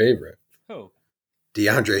missing my favorite. Who?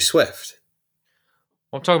 DeAndre Swift.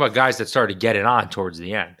 Well, I'm talking about guys that started getting on towards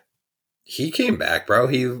the end. He came back, bro.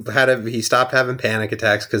 He stopped having panic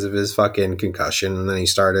attacks because of his fucking concussion, and then he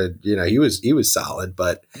started. He was solid,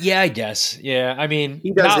 but yeah, I guess. Yeah, I mean,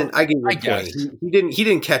 he doesn't. I get your point. He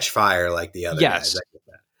didn't catch fire like the other guys. I get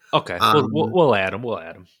that. Okay, we'll add him. We'll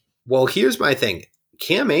add him. Well, here's my thing.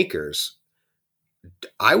 Cam Akers,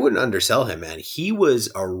 I wouldn't undersell him, man. He was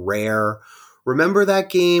a rare. Remember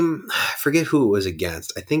that game? I forget who it was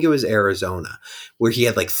against. I think it was Arizona, where he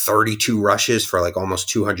had like 32 rushes for like almost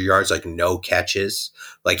 200 yards, like no catches.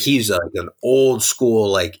 Like he's like an old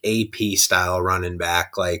school, like AP style running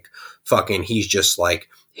back. Like fucking, he's just like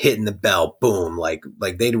hitting the bell, boom. Like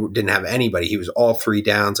they didn't have anybody. He was all three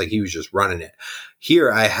downs. Like he was just running it.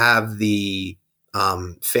 Here I have the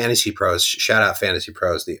Fantasy Pros. Shout out Fantasy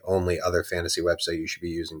Pros, the only other fantasy website you should be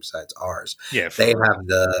using besides ours. Yeah, they have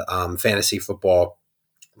the fantasy football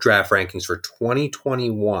draft rankings for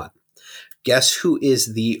 2021. Guess who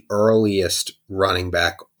is the earliest running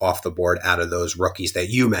back off the board out of those rookies that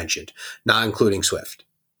you mentioned, not including Swift?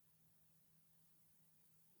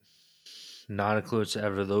 Not includes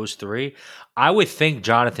ever those three. I would think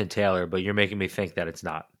Jonathan Taylor, but you're making me think that it's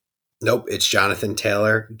not. Nope, it's Jonathan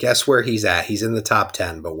Taylor. Guess where he's at? He's in the top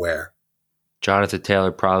 10, but where? Jonathan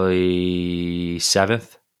Taylor, probably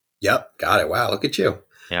 7th. Yep, got it. Wow, look at you.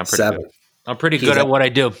 Yeah, I'm pretty good. I'm pretty good at what I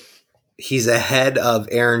do. He's ahead of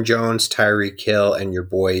Aaron Jones, Tyreek Hill, and your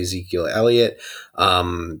boy Ezekiel Elliott.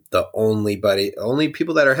 The only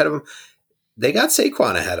people that are ahead of him, they got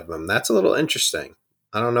Saquon ahead of him. That's a little interesting.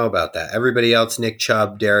 I don't know about that. Everybody else, Nick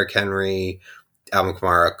Chubb, Derrick Henry, Alvin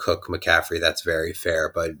Kamara, Cook, McCaffrey, that's very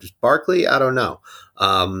fair. But Barkley, I don't know.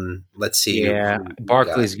 Let's see. Yeah,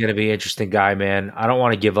 Barkley's going to be an interesting guy, man. I don't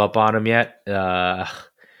want to give up on him yet.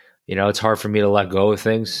 It's hard for me to let go of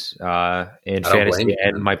things in fantasy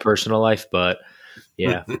and my personal life, but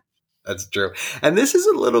yeah. That's true. And this is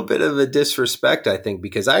a little bit of a disrespect, I think,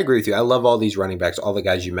 because I agree with you. I love all these running backs, all the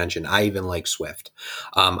guys you mentioned. I even like Swift.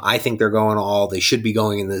 I think they should be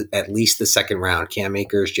going in at least the second round. Cam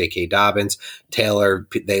Akers, J.K. Dobbins, Taylor,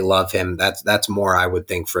 they love him. That's more, I would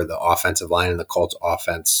think, for the offensive line and the Colts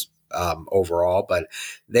offense overall. But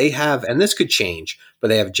they have, and this could change, but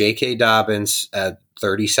they have J.K. Dobbins at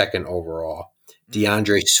 32nd overall.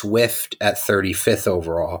 DeAndre Swift at 35th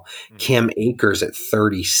overall, Cam Akers at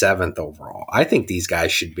 37th overall. I think these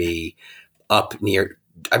guys should be up near.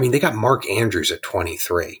 I mean, they got Mark Andrews at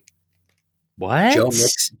 23. What?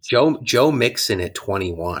 Joe Mixon at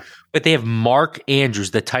 21. But they have Mark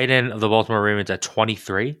Andrews, the tight end of the Baltimore Ravens, at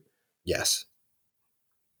 23? Yes.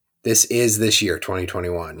 This is this year,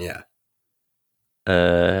 2021, yeah.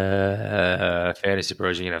 Fantasy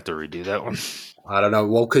Pros, you're going to have to redo that one. I don't know.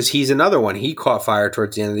 Well, because he's another one. He caught fire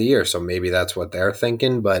towards the end of the year, so maybe that's what they're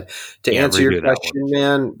thinking. But to answer your question,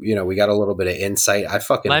 man, we got a little bit of insight.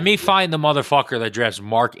 Let me find the motherfucker that drafts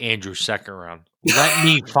Mark Andrews second round. Let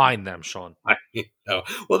me find them, Sean.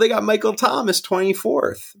 Well, they got Michael Thomas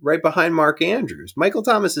 24th, right behind Mark Andrews. Michael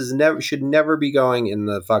Thomas should never be going in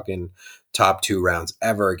the fucking top 2 rounds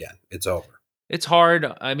ever again. It's over. It's hard.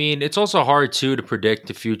 I mean, it's also hard, too, to predict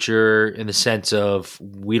the future in the sense of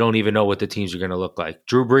we don't even know what the teams are going to look like.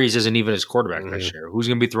 Drew Brees isn't even his quarterback this year. Who's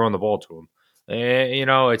going to be throwing the ball to him?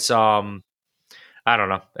 It's I don't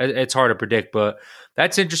know. It's hard to predict, but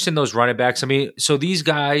that's interesting, those running backs. I mean, so these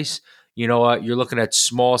guys, you know what? You're looking at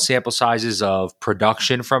small sample sizes of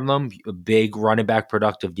production from them, big running back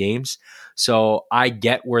productive games. So I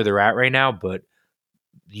get where they're at right now, but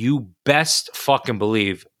you best fucking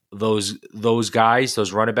believe those guys,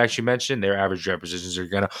 those running backs you mentioned, their average draft positions are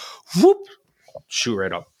gonna whoop shoot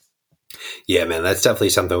right up. Yeah, man, that's definitely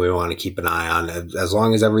something we want to keep an eye on. As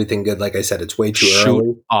long as everything good, like I said, it's way too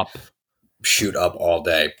early. Shoot up all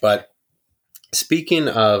day. But speaking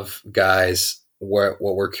of guys, what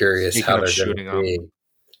we're curious Speaking how of they're going shooting to be.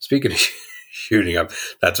 Speaking of shooting up,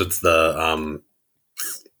 that's what the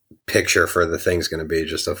picture for the thing's going to be.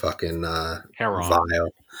 Just a fucking vial.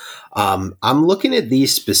 I'm looking at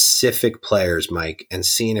these specific players, Mike, and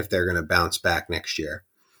seeing if they're going to bounce back next year.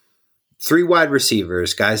 3 wide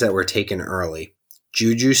receivers, guys that were taken early.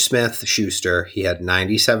 Juju Smith-Schuster, he had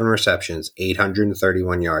 97 receptions,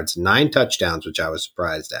 831 yards, 9 touchdowns, which I was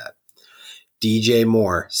surprised at. DJ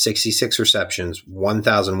Moore, 66 receptions,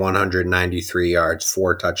 1,193 yards,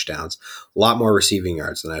 4 touchdowns. A lot more receiving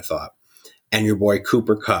yards than I thought. And your boy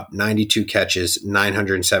Cooper Kupp, 92 catches,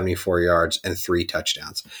 974 yards, and 3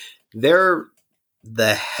 touchdowns. They're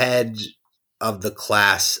the head of the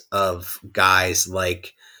class of guys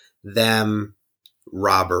like them,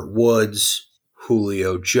 Robert Woods,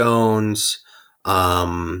 Julio Jones.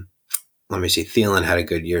 Let me see. Thielen had a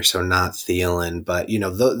good year, so not Thielen. But,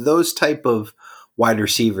 those type of wide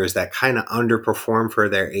receivers that kind of underperform for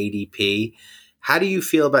their ADP. How do you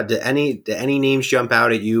feel about, do any names jump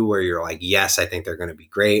out at you where you're like, yes, I think they're going to be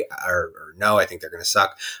great, or no, I think they're going to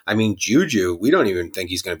suck? I mean, Juju, we don't even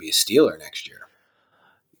think he's going to be a Steeler next year.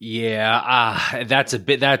 Yeah, that's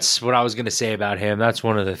what I was going to say about him. That's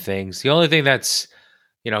one of the things. The only thing that's,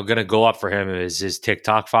 going to go up for him is his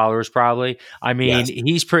TikTok followers probably. I mean, yes.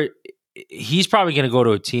 He's probably going to go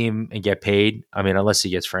to a team and get paid. I mean, unless he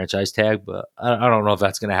gets franchise tag, but I don't know if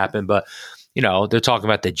that's going to happen. But, they're talking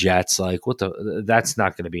about the Jets. Like, that's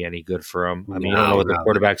not going to be any good for him. I mean, I don't know what the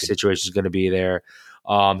quarterback situation is going to be there.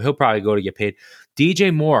 He'll probably go to get paid.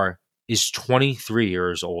 DJ Moore is 23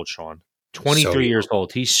 years old, Sean. 23 years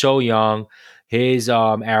old. He's so young. His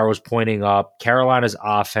arrow's pointing up. Carolina's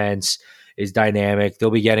offense is dynamic. They'll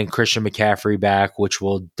be getting Christian McCaffrey back, which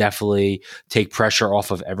will definitely take pressure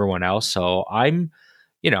off of everyone else. So I'm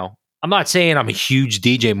not saying I'm a huge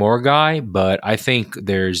DJ Moore guy, but I think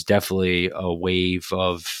there's definitely a wave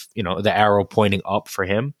of, the arrow pointing up for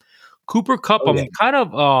him. Cooper Kupp, I'm kind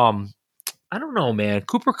of, I don't know, man.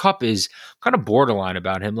 Cooper Kupp is kind of borderline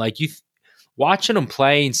about him. Like watching him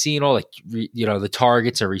play and seeing all the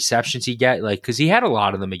targets and receptions he get, like, because he had a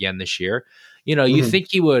lot of them again this year. You think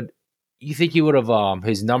he would have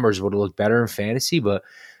his numbers would have looked better in fantasy, but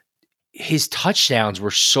his touchdowns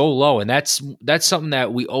were so low, and that's something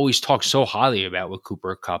that we always talk so highly about with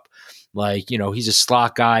Cooper Kupp. Like, he's a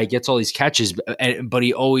slot guy, gets all these catches, but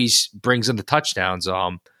he always brings in the touchdowns.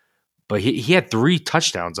 But he had 3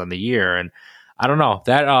 touchdowns on the year, and I don't know,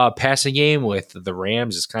 that passing game with the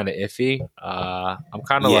Rams is kind of iffy. I'm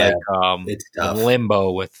kind of in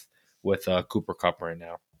limbo with Cooper Kupp right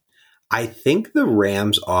now. I think the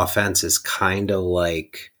Rams offense is kind of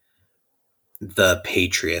like the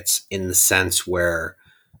Patriots in the sense where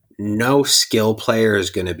no skill player is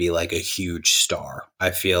going to be like a huge star.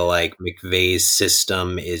 I feel like McVay's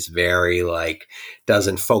system is very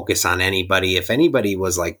doesn't focus on anybody. If anybody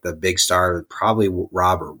was like the big star, probably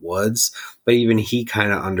Robert Woods, but even he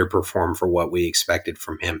kind of underperformed for what we expected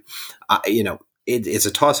from him. It's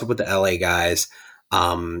a toss up with the LA guys.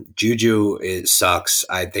 Juju sucks.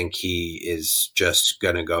 I think he is just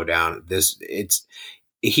going to go down.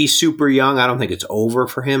 He's super young. I don't think it's over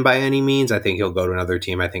for him by any means. I think he'll go to another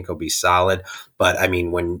team. I think he'll be solid. But I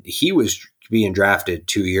mean, when he was being drafted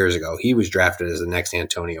 2 years ago, he was drafted as the next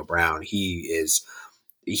Antonio Brown. He's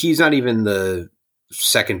not even the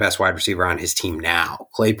second best wide receiver on his team now.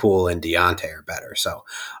 Claypool and Deontay are better. So,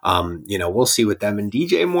 we'll see with them. And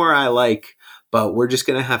DJ Moore, I like, but we're just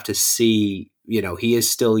going to have to see, he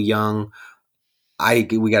is still young.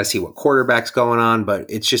 We got to see what quarterback's going on, but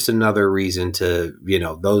it's just another reason to,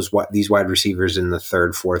 these wide receivers in the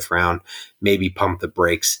 3rd, 4th round, maybe pump the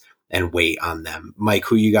brakes and wait on them. Mike,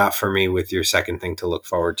 who you got for me with your second thing to look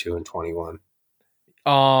forward to in 21?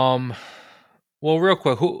 Well, real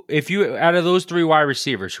quick, if you out of those 3 wide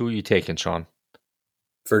receivers, who are you taking, Sean?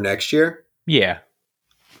 For next year? Yeah.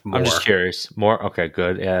 Moore. I'm just curious. More? Okay,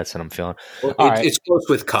 good. Yeah, that's what I'm feeling. Well, it's close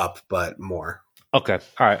with Kupp, but more. Okay.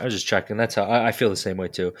 All right. I was just checking. That's how I feel the same way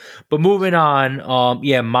too. But moving on.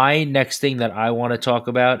 My next thing that I want to talk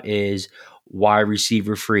about is wide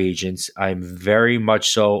receiver free agents. I'm very much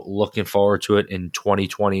so looking forward to it in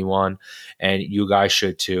 2021, and you guys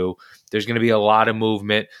should too. There's going to be a lot of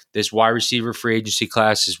movement. This wide receiver free agency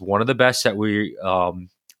class is one of the best that we've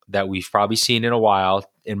probably seen in a while,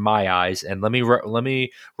 in my eyes. And let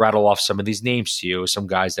me rattle off some of these names to you. Some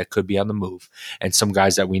guys that could be on the move, and some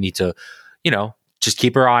guys that we need to, just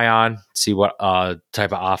keep our eye on, see what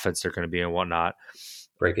type of offense they're going to be and whatnot.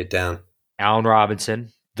 Break it down. Allen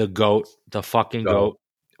Robinson, the GOAT, the fucking GOAT.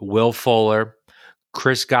 Will Fuller,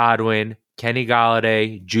 Chris Godwin, Kenny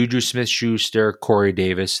Galladay, Juju Smith-Schuster, Corey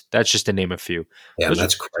Davis. That's just to name a few. Yeah,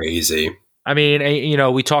 that's crazy. I mean,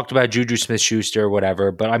 we talked about Juju Smith-Schuster or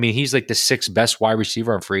whatever, but I mean, he's like the 6th best wide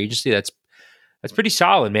receiver on free agency. That's pretty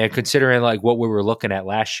solid, man, considering like what we were looking at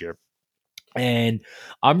last year. And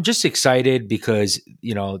I'm just excited because,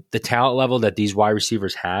 the talent level that these wide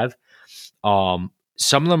receivers have, some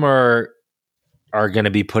of them are going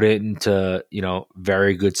to be put into,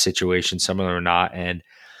 very good situations. Some of them are not. And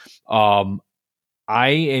I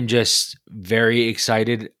am just very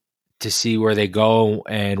excited to see where they go.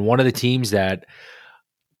 And one of the teams that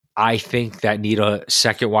I think that need a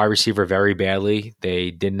second wide receiver very badly.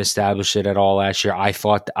 They didn't establish it at all last year. I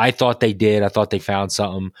thought they did. I thought they found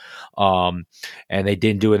something, and they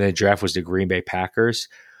didn't do it in the draft. Was the Green Bay Packers?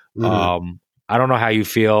 Mm-hmm. I don't know how you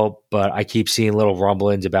feel, but I keep seeing little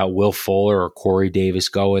rumblings about Will Fuller or Corey Davis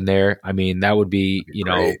going there. I mean, that would be,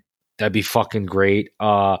 that'd be fucking great.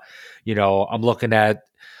 I'm looking at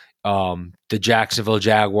the Jacksonville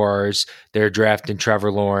Jaguars. They're drafting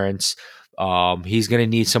Trevor Lawrence. He's going to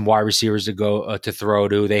need some wide receivers to go to throw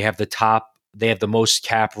to. They have the most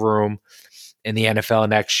cap room in the NFL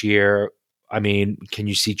next year. I mean, can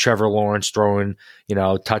you see Trevor Lawrence throwing,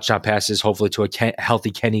 touchdown passes, hopefully to a healthy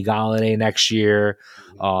Kenny Galladay next year?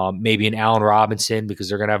 Maybe an Allen Robinson because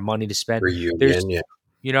they're going to have money to spend.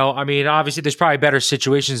 I mean, obviously there's probably better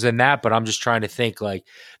situations than that, but I'm just trying to think like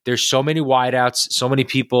there's so many wideouts, so many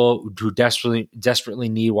people who desperately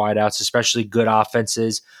need wideouts, especially good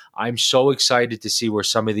offenses. I'm so excited to see where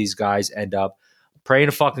some of these guys end up. Praying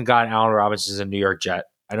to fucking God Allen Robinson is a New York Jet.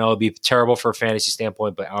 I know it'd be terrible for a fantasy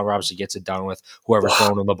standpoint, but Allen Robinson gets it done with whoever's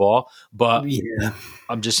throwing him the ball. But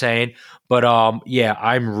I'm just saying. But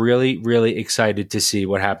I'm really, really excited to see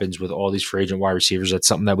what happens with all these free agent wide receivers. That's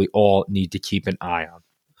something that we all need to keep an eye on.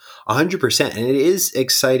 100%. And it is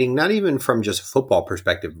exciting, not even from just a football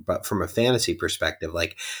perspective, but from a fantasy perspective.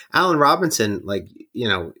 Like Allen Robinson,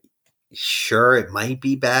 sure, it might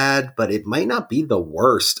be bad, but it might not be the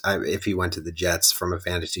worst if he went to the Jets from a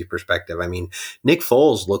fantasy perspective. I mean, Nick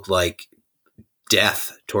Foles looked like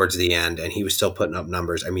death towards the end, and he was still putting up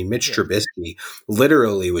numbers. I mean, Mitch Trubisky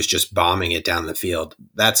literally was just bombing it down the field.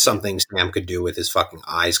 That's something Sam could do with his fucking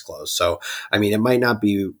eyes closed. So, I mean, it might not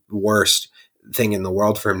be the worst thing in the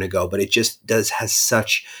world for him to go, but it just has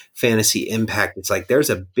such fantasy impact. It's like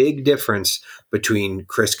there's a big difference between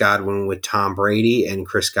Chris Godwin with Tom Brady and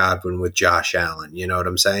Chris Godwin with Josh Allen. You know what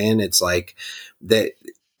I'm saying? It's like that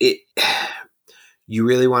you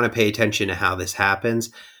really want to pay attention to how this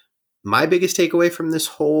happens. My biggest takeaway from this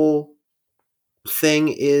whole thing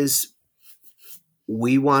is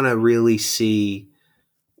we want to really see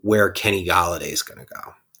where Kenny Galladay is going to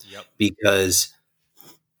go. Yep. Because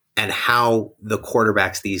and how the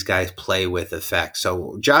quarterbacks these guys play with affect.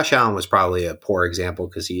 So Josh Allen was probably a poor example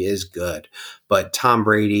because he is good. But Tom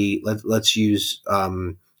Brady, let's use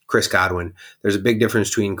Chris Godwin. There's a big difference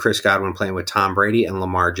between Chris Godwin playing with Tom Brady and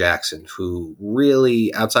Lamar Jackson, who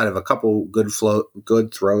really, outside of a couple good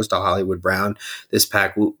throws to Hollywood Brown this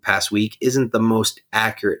past week, isn't the most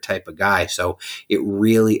accurate type of guy. So it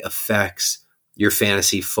really affects your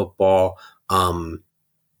fantasy football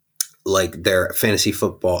like their fantasy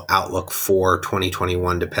football outlook for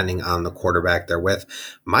 2021, depending on the quarterback they're with.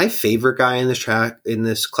 My favorite guy in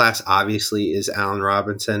this class, obviously, is Allen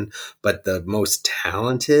Robinson, but the most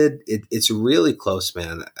talented, it's really close,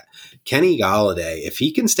 man. Kenny Galladay, if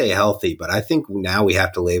he can stay healthy, but I think now we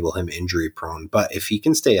have to label him injury prone, but if he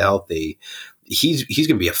can stay healthy, he's going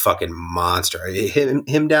to be a fucking monster.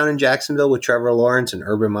 Him down in Jacksonville with Trevor Lawrence and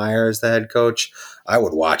Urban Meyer as the head coach, I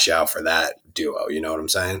would watch out for that duo. You know what I'm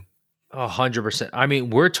saying? 100%. I mean,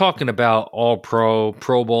 we're talking about all pro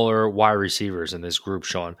bowler wide receivers in this group,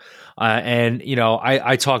 Sean. And,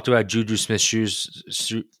 I talked about Juju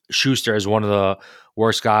Smith-Schuster as one of the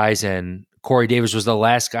worst guys, and Corey Davis was the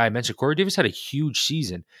last guy I mentioned. Corey Davis had a huge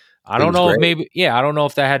season. I don't know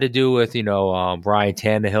if that had to do with, Brian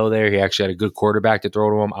Tannehill there. He actually had a good quarterback to throw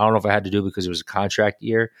to him. I don't know if it had to do because it was a contract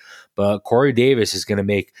year, but Corey Davis is going to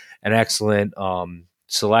make an excellent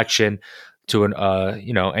selection to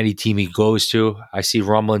any team he goes to. I see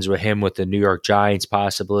rumblings with him with the New York Giants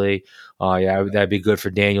possibly. That'd be good for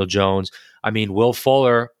Daniel Jones. I mean, Will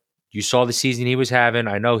Fuller, you saw the season he was having.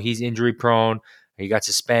 I know he's injury prone. He got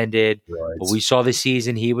suspended, right, but we saw the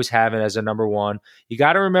season he was having as a number one. You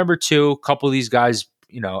got to remember too, a couple of these guys,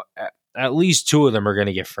 at least 2 of them are going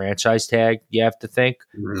to get franchise tagged. You have to think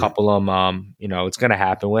a couple of them, it's going to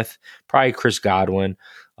happen with probably Chris Godwin,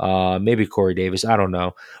 maybe Corey Davis. I don't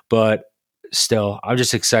know, but still, I'm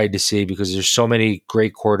just excited to see because there's so many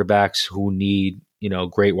great quarterbacks who need,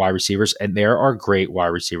 great wide receivers, and there are great wide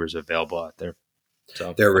receivers available out there.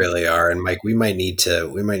 So there really are. And Mike, we might need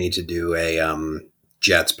to do a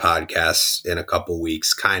Jets podcast in a couple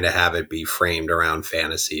weeks, kind of have it be framed around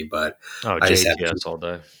fantasy, but Jets all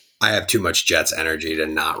day. I have too much Jets energy to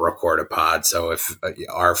not record a pod. So if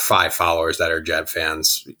our 5 followers that are Jet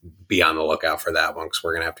fans, be on the lookout for that one because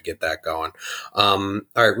we're going to have to get that going. All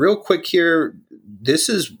right, real quick here. This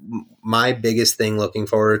is my biggest thing looking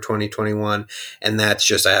forward to 2021, and that's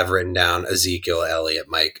just I have written down Ezekiel Elliott,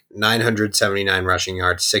 Mike. 979 rushing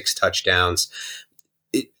yards, 6 touchdowns.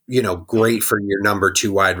 Great for your number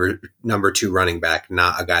 2 running back,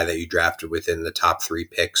 not a guy that you drafted within the top 3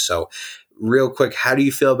 picks. So real quick, how do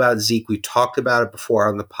you feel about Zeke? We talked about it before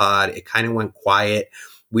on the pod. It kind of went quiet.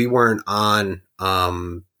 We weren't on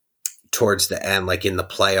towards the end, like in the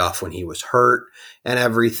playoff when he was hurt and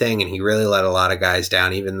everything, and he really let a lot of guys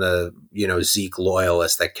down. Even the Zeke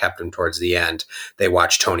loyalists that kept him towards the end, they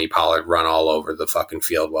watched Tony Pollard run all over the fucking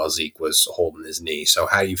field while Zeke was holding his knee. So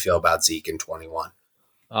how do you feel about Zeke in 21?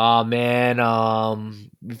 Oh man,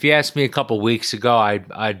 if you asked me a couple weeks ago,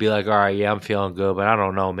 I'd be like, all right, yeah, I'm feeling good, but I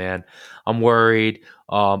don't know, man. I'm worried.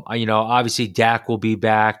 Obviously Dak will be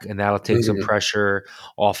back, and that'll take some pressure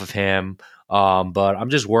off of him. But I'm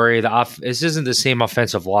just worried. This isn't the same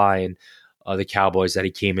offensive line, the Cowboys that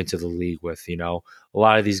he came into the league with. A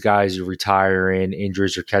lot of these guys are retiring,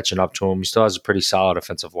 injuries are catching up to him. He still has a pretty solid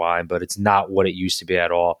offensive line, but it's not what it used to be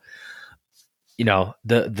at all.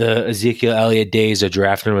 The Ezekiel Elliott days of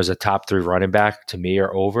drafting him as a top 3 running back to me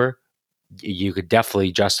are over. You could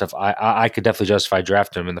definitely justify. I could definitely justify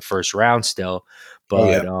drafting him in the first round still,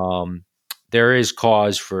 but there is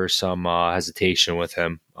cause for some hesitation with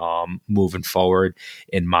him moving forward.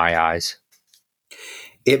 In my eyes,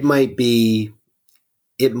 it might be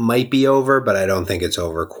over, but I don't think it's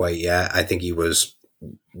over quite yet. I think he was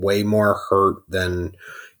way more hurt than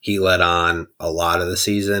he let on a lot of the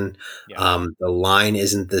season. Yeah. The line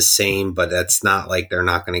isn't the same, but that's not like they're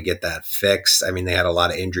not going to get that fixed. I mean, they had a lot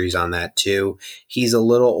of injuries on that too. He's a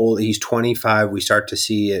little old. He's 25. We start to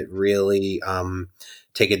see it really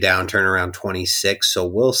take a downturn around 26. So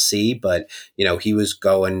we'll see. But, he was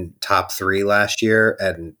going top 3 last year,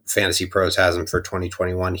 and Fantasy Pros has him for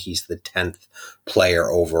 2021. He's the 10th player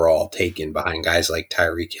overall taken behind guys like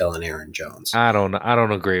Tyreek Hill and Aaron Jones. I don't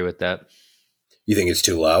agree with that. You think it's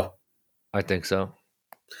too low? I think so.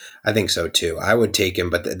 I think so too. I would take him,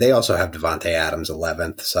 but they also have Devontae Adams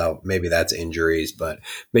 11th, so maybe that's injuries, but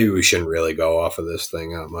maybe we shouldn't really go off of this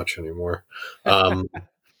thing that much anymore. All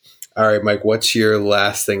right, Mike, what's your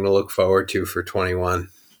last thing to look forward to for 21?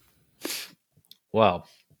 Well,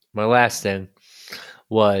 my last thing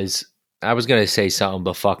was I was going to say something,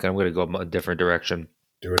 but fuck it, I'm going to go a different direction.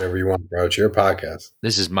 Do whatever you want, bro. It's your podcast.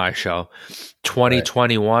 This is my show.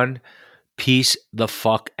 2021. Right. Peace the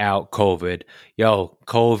fuck out, COVID. Yo,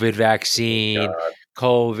 COVID vaccine,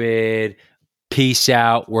 COVID, peace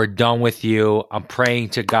out. We're done with you. I'm praying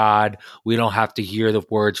to God we don't have to hear the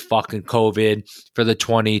words fucking COVID for the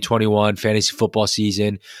 2021 fantasy football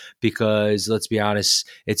season because, let's be honest,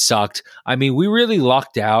 it sucked. I mean, we really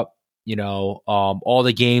lucked out. All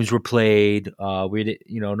the games were played. We did,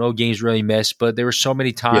 no games really missed, but there were so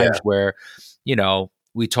many times where,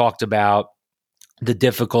 we talked about the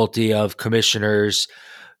difficulty of commissioners,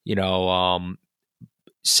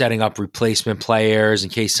 setting up replacement players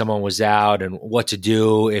in case someone was out and what to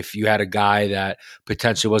do if you had a guy that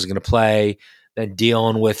potentially wasn't going to play, then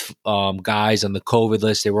dealing with guys on the COVID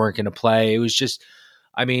list, they weren't going to play. It was just,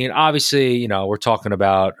 I mean, obviously, we're talking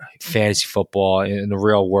about fantasy football in the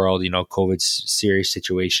real world, COVID's a serious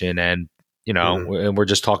situation and, and we're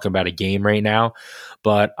just talking about a game right now,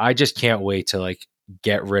 but I just can't wait to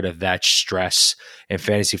get rid of that stress in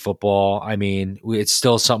fantasy football. I mean, it's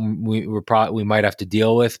still something we might have to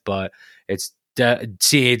deal with, but it's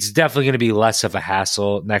definitely going to be less of a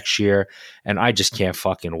hassle next year. And I just can't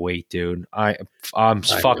fucking wait, dude. I'm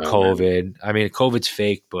fuck COVID. Man. I mean, COVID's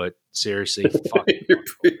fake, but seriously, fuck.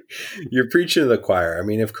 You're preaching to the choir. I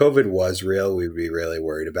mean, if COVID was real, we'd be really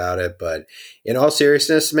worried about it. But in all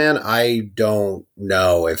seriousness, man, I don't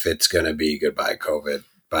know if it's going to be goodbye COVID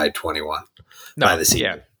by 21. By the season.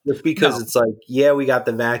 Yeah. Just because it's we got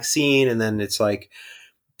the vaccine, and then it's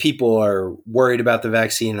people are worried about the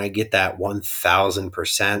vaccine, and I get that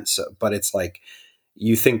 1,000%. So, but it's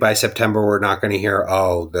you think by September we're not going to hear,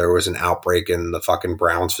 oh, there was an outbreak in the fucking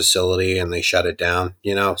Browns facility and they shut it down,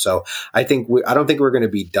 So I don't think we're going to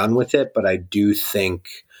be done with it, but I do think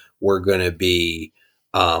we're going to be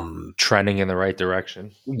trending in the right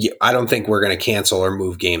direction. Yeah, I don't think we're going to cancel or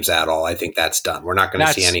move games at all. I think that's done. We're not going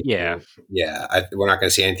to see anything. We're not going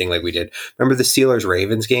to see anything like we did. Remember the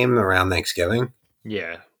Steelers-Ravens game around Thanksgiving?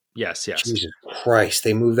 Yeah. Yes. Jesus Christ,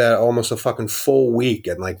 they moved that almost a fucking full week,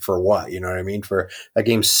 and for what? You know what I mean? For that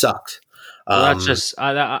game sucked. Well, that's just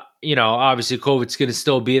obviously COVID's going to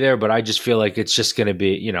still be there, but I just feel like it's just going to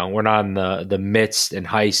be, we're not in the midst and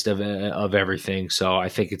heist of everything, so I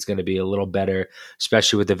think it's going to be a little better,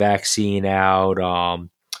 especially with the vaccine out.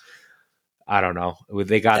 I don't know.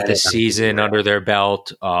 They got this season under their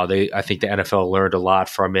belt. I think the NFL learned a lot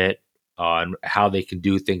from it on how they can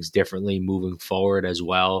do things differently moving forward as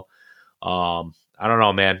well. I don't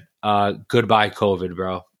know, man. Goodbye, COVID,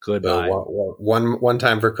 bro. Goodbye. One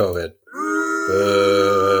time for COVID.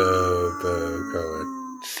 COVID.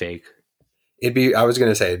 Fake. I was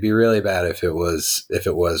going to say it'd be really bad if it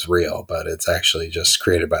was real, but it's actually just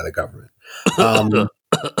created by the government.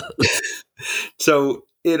 So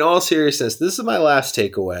in all seriousness, this is my last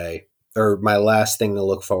takeaway or my last thing to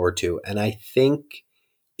look forward to. And I think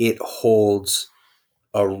it holds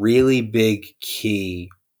a really big key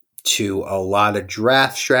to a lot of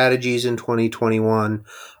draft strategies in 2021,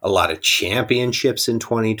 a lot of championships in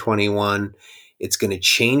 2021. It's going to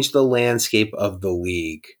change the landscape of the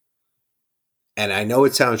league. And I know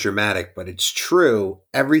it sounds dramatic, but it's true.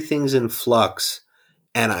 Everything's in flux.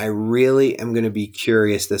 And I really am going to be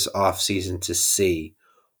curious this offseason to see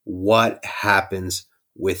what happens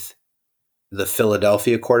with the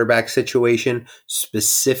Philadelphia quarterback situation,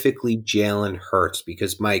 specifically Jalen Hurts.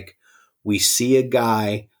 Because, Mike, we see a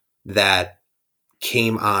guy that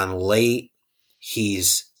came on late.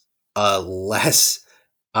 He's a less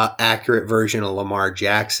accurate version of Lamar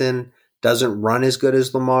Jackson. Doesn't run as good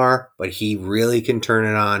as Lamar, but he really can turn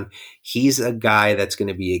it on. He's a guy that's going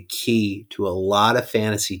to be a key to a lot of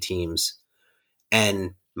fantasy teams.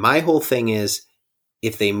 And my whole thing is,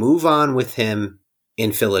 if they move on with him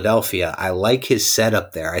in Philadelphia, I like his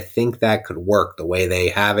setup there. I think that could work the way they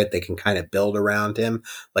have it. They can kind of build around him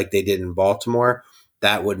like they did in Baltimore.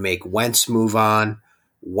 That would make Wentz move on.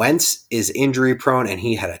 Wentz is injury prone and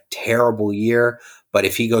he had a terrible year. But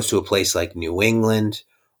if he goes to a place like New England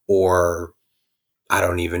or I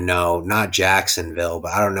don't even know, not Jacksonville,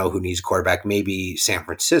 but I don't know who needs quarterback, maybe San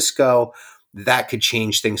Francisco, that could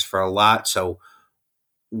change things for a lot. So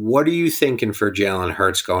what are you thinking for Jalen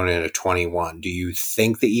Hurts going into 21? Do you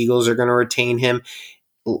think the Eagles are going to retain him?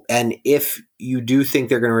 And if you do think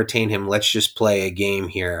they're going to retain him, let's just play a game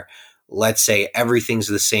here. Let's say everything's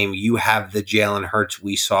the same. You have the Jalen Hurts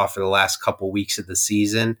we saw for the last couple weeks of the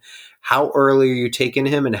season. How early are you taking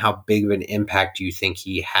him, and how big of an impact do you think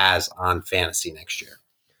he has on fantasy next year?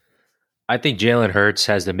 I think Jalen Hurts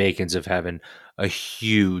has the makings of having a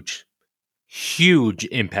huge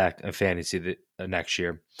impact on fantasy next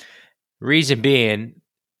year. Reason being,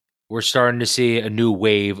 we're starting to see a new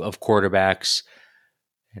wave of quarterbacks,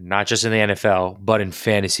 not just in the NFL, but in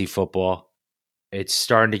fantasy football. It's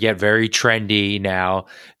starting to get very trendy now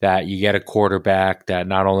that you get a quarterback that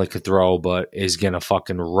not only could throw, but is going to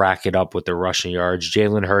fucking rack it up with the rushing yards.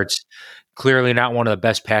 Jalen Hurts, clearly not one of the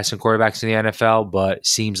best passing quarterbacks in the NFL, but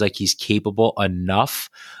seems like he's capable enough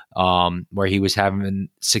where he was having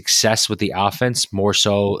success with the offense more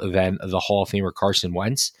so than the Hall of Famer Carson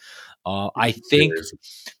Wentz. I think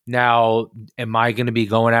now, am I going to be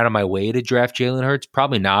going out of my way to draft Jalen Hurts?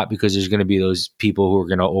 Probably not, because there's going to be those people who are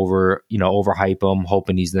going to overhype him,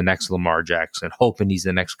 hoping he's the next Lamar Jackson, hoping he's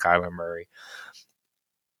the next Kyler Murray.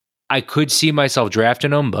 I could see myself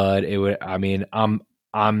drafting him, but it would. I mean, I'm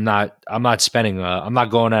not spending. I'm not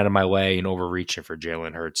going out of my way and overreaching for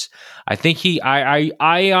Jalen Hurts. I think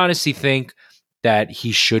I honestly think that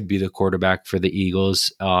he should be the quarterback for the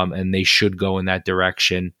Eagles, and they should go in that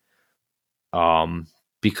direction.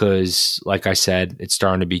 Because like I said, it's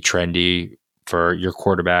starting to be trendy for your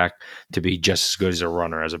quarterback to be just as good as a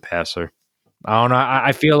runner as a passer. I don't know.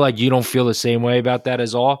 I feel like you don't feel the same way about that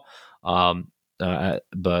as all. But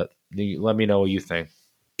let me know what you think.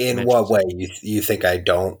 In what way? You think I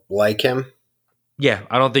don't like him? Yeah,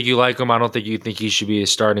 I don't think you like him. I don't think you think he should be a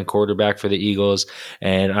starting quarterback for the Eagles.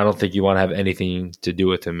 And I don't think you want to have anything to do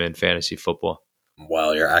with him in fantasy football.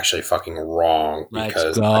 Well, you're actually fucking wrong,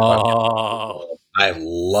 because I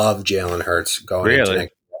love Jalen Hurts going into next year.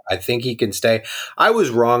 I think he can stay. I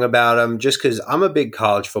was wrong about him just because I'm a big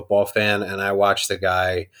college football fan and I watch the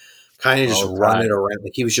guy kind of just run it around.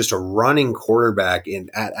 Like he was just a running quarterback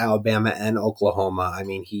at Alabama and Oklahoma. I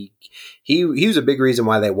mean, he was a big reason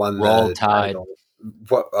why they won the title.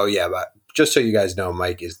 Oh yeah, but just so you guys know,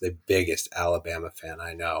 Mike is the biggest Alabama fan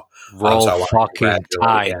I know. Roll so fucking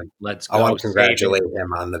Tide. Let's go. I want to congratulate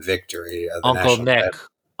him on the victory. Of the Uncle Nick.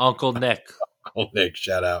 Uncle Nick. Uncle Nick,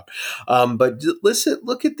 shout out. But listen,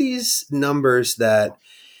 look at these numbers that.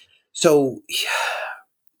 So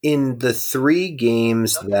in the 3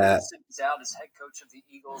 games that. Out as head coach of the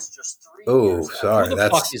Eagles just 3 years sorry. Who the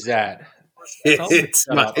fuck is that? It's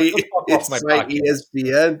my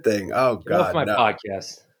ESPN thing. Oh God, off my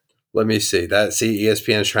podcast. Let me see that.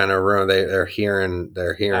 ESPN's trying to ruin. They're hearing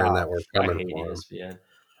that we're coming for ESPN.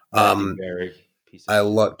 Them. Berry, I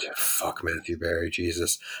looked. Fuck Matthew Berry,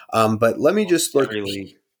 Jesus. But let me just look.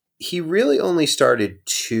 He really only started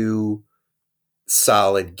 2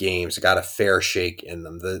 solid games. Got a fair shake in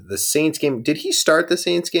them. The Saints game. Did he start the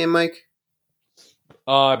Saints game, Mike?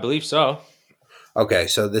 I believe so. Okay,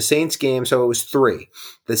 so the Saints game. So it was 3.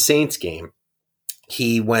 The Saints game.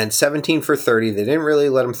 He went 17 for 30. They didn't really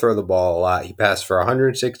let him throw the ball a lot. He passed for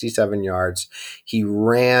 167 yards. He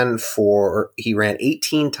ran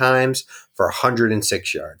 18 times for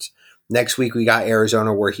 106 yards. Next week, we got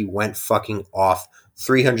Arizona where he went fucking off.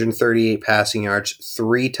 338 passing yards,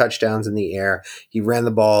 3 touchdowns in the air. He ran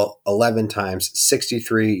the ball 11 times,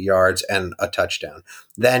 63 yards, and a touchdown.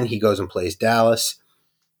 Then he goes and plays Dallas.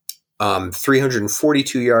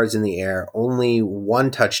 342 yards in the air, only 1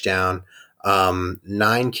 touchdown.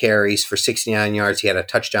 9 carries for 69 yards. He had a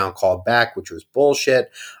touchdown called back, which was bullshit.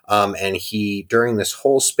 And during this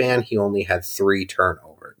whole span, he only had 3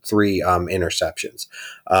 interceptions.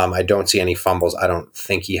 I don't see any fumbles. I don't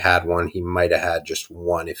think he had one. He might have had just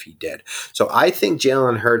 1 if he did. So I think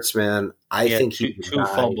Jalen Hurts, man, I think he's 2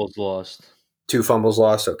 fumbles lost. 2 fumbles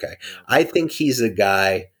lost. Okay. I think he's a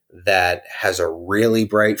guy that has a really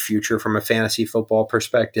bright future from a fantasy football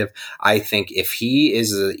perspective. I think if he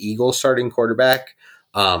is the Eagles starting quarterback,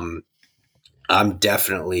 I'm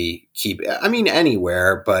definitely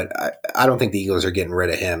anywhere, but I don't think the Eagles are getting rid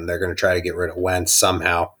of him. They're going to try to get rid of Wentz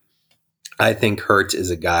somehow. I think Hurts is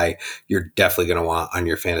a guy you're definitely going to want on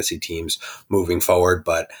your fantasy teams moving forward,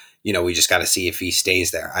 but we just got to see if he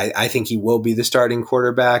stays there. I think he will be the starting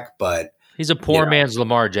quarterback, but he's a poor man's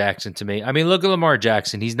Lamar Jackson to me. I mean, look at Lamar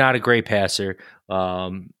Jackson. He's not a great passer.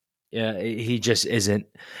 He just isn't.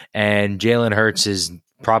 And Jalen Hurts is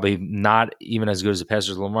probably not even as good as a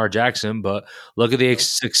passer as Lamar Jackson, but look at the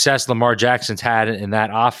success Lamar Jackson's had in that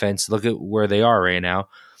offense. Look at where they are right now.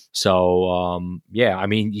 So,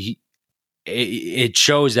 it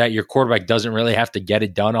shows that your quarterback doesn't really have to get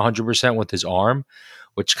it done 100% with his arm,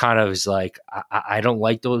 which kind of is like, I don't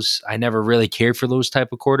like those. I never really cared for those type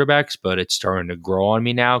of quarterbacks, but it's starting to grow on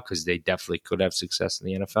me now because they definitely could have success in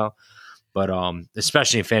the NFL. But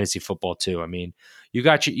especially in fantasy football too. I mean, you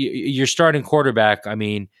got your starting quarterback. I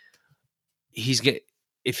mean,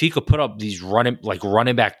 if he could put up these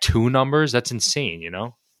running back 2 numbers, that's insane,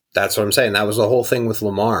 That's what I'm saying. That was the whole thing with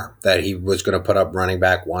Lamar, that he was going to put up running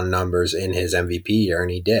back 1 numbers in his MVP year,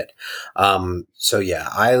 and he did. So yeah,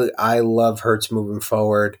 I love Hurts moving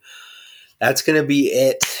forward. That's going to be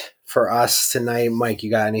it for us tonight. Mike, you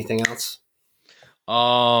got anything else?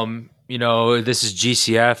 This is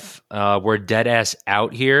GCF. We're dead ass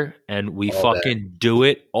out here, and we do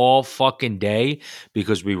it all fucking day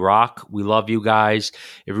because we rock. We love you guys.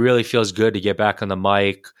 It really feels good to get back on the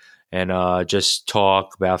mic and just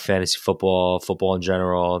talk about fantasy football in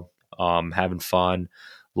general, having fun.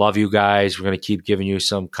 Love you guys. We're going to keep giving you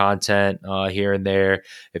some content here and there.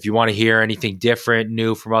 If you want to hear anything different,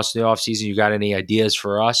 new from us in the offseason, you got any ideas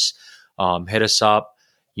for us, hit us up.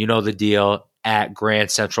 You know the deal, at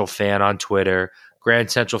Grand Central Fan on Twitter,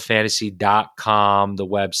 grandcentralfantasy.com, the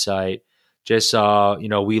website. Just,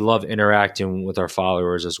 we love interacting with our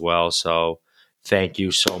followers as well. So thank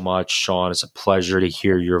you so much, Sean. It's a pleasure to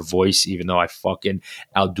hear your voice, even though I fucking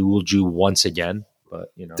outdueled you once again.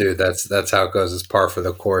 But dude, that's how it goes. It's par for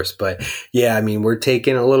the course. But yeah, I mean, we're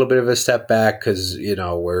taking a little bit of a step back because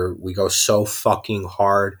we go so fucking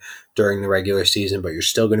hard during the regular season. But you're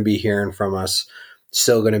still going to be hearing from us.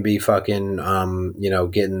 Still going to be fucking,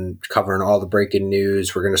 covering all the breaking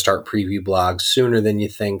news. We're going to start preview blogs sooner than you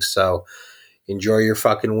think. So enjoy your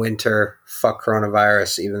fucking winter. Fuck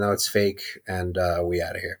coronavirus, even though it's fake. And we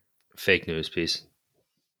out of here. Fake news. Peace.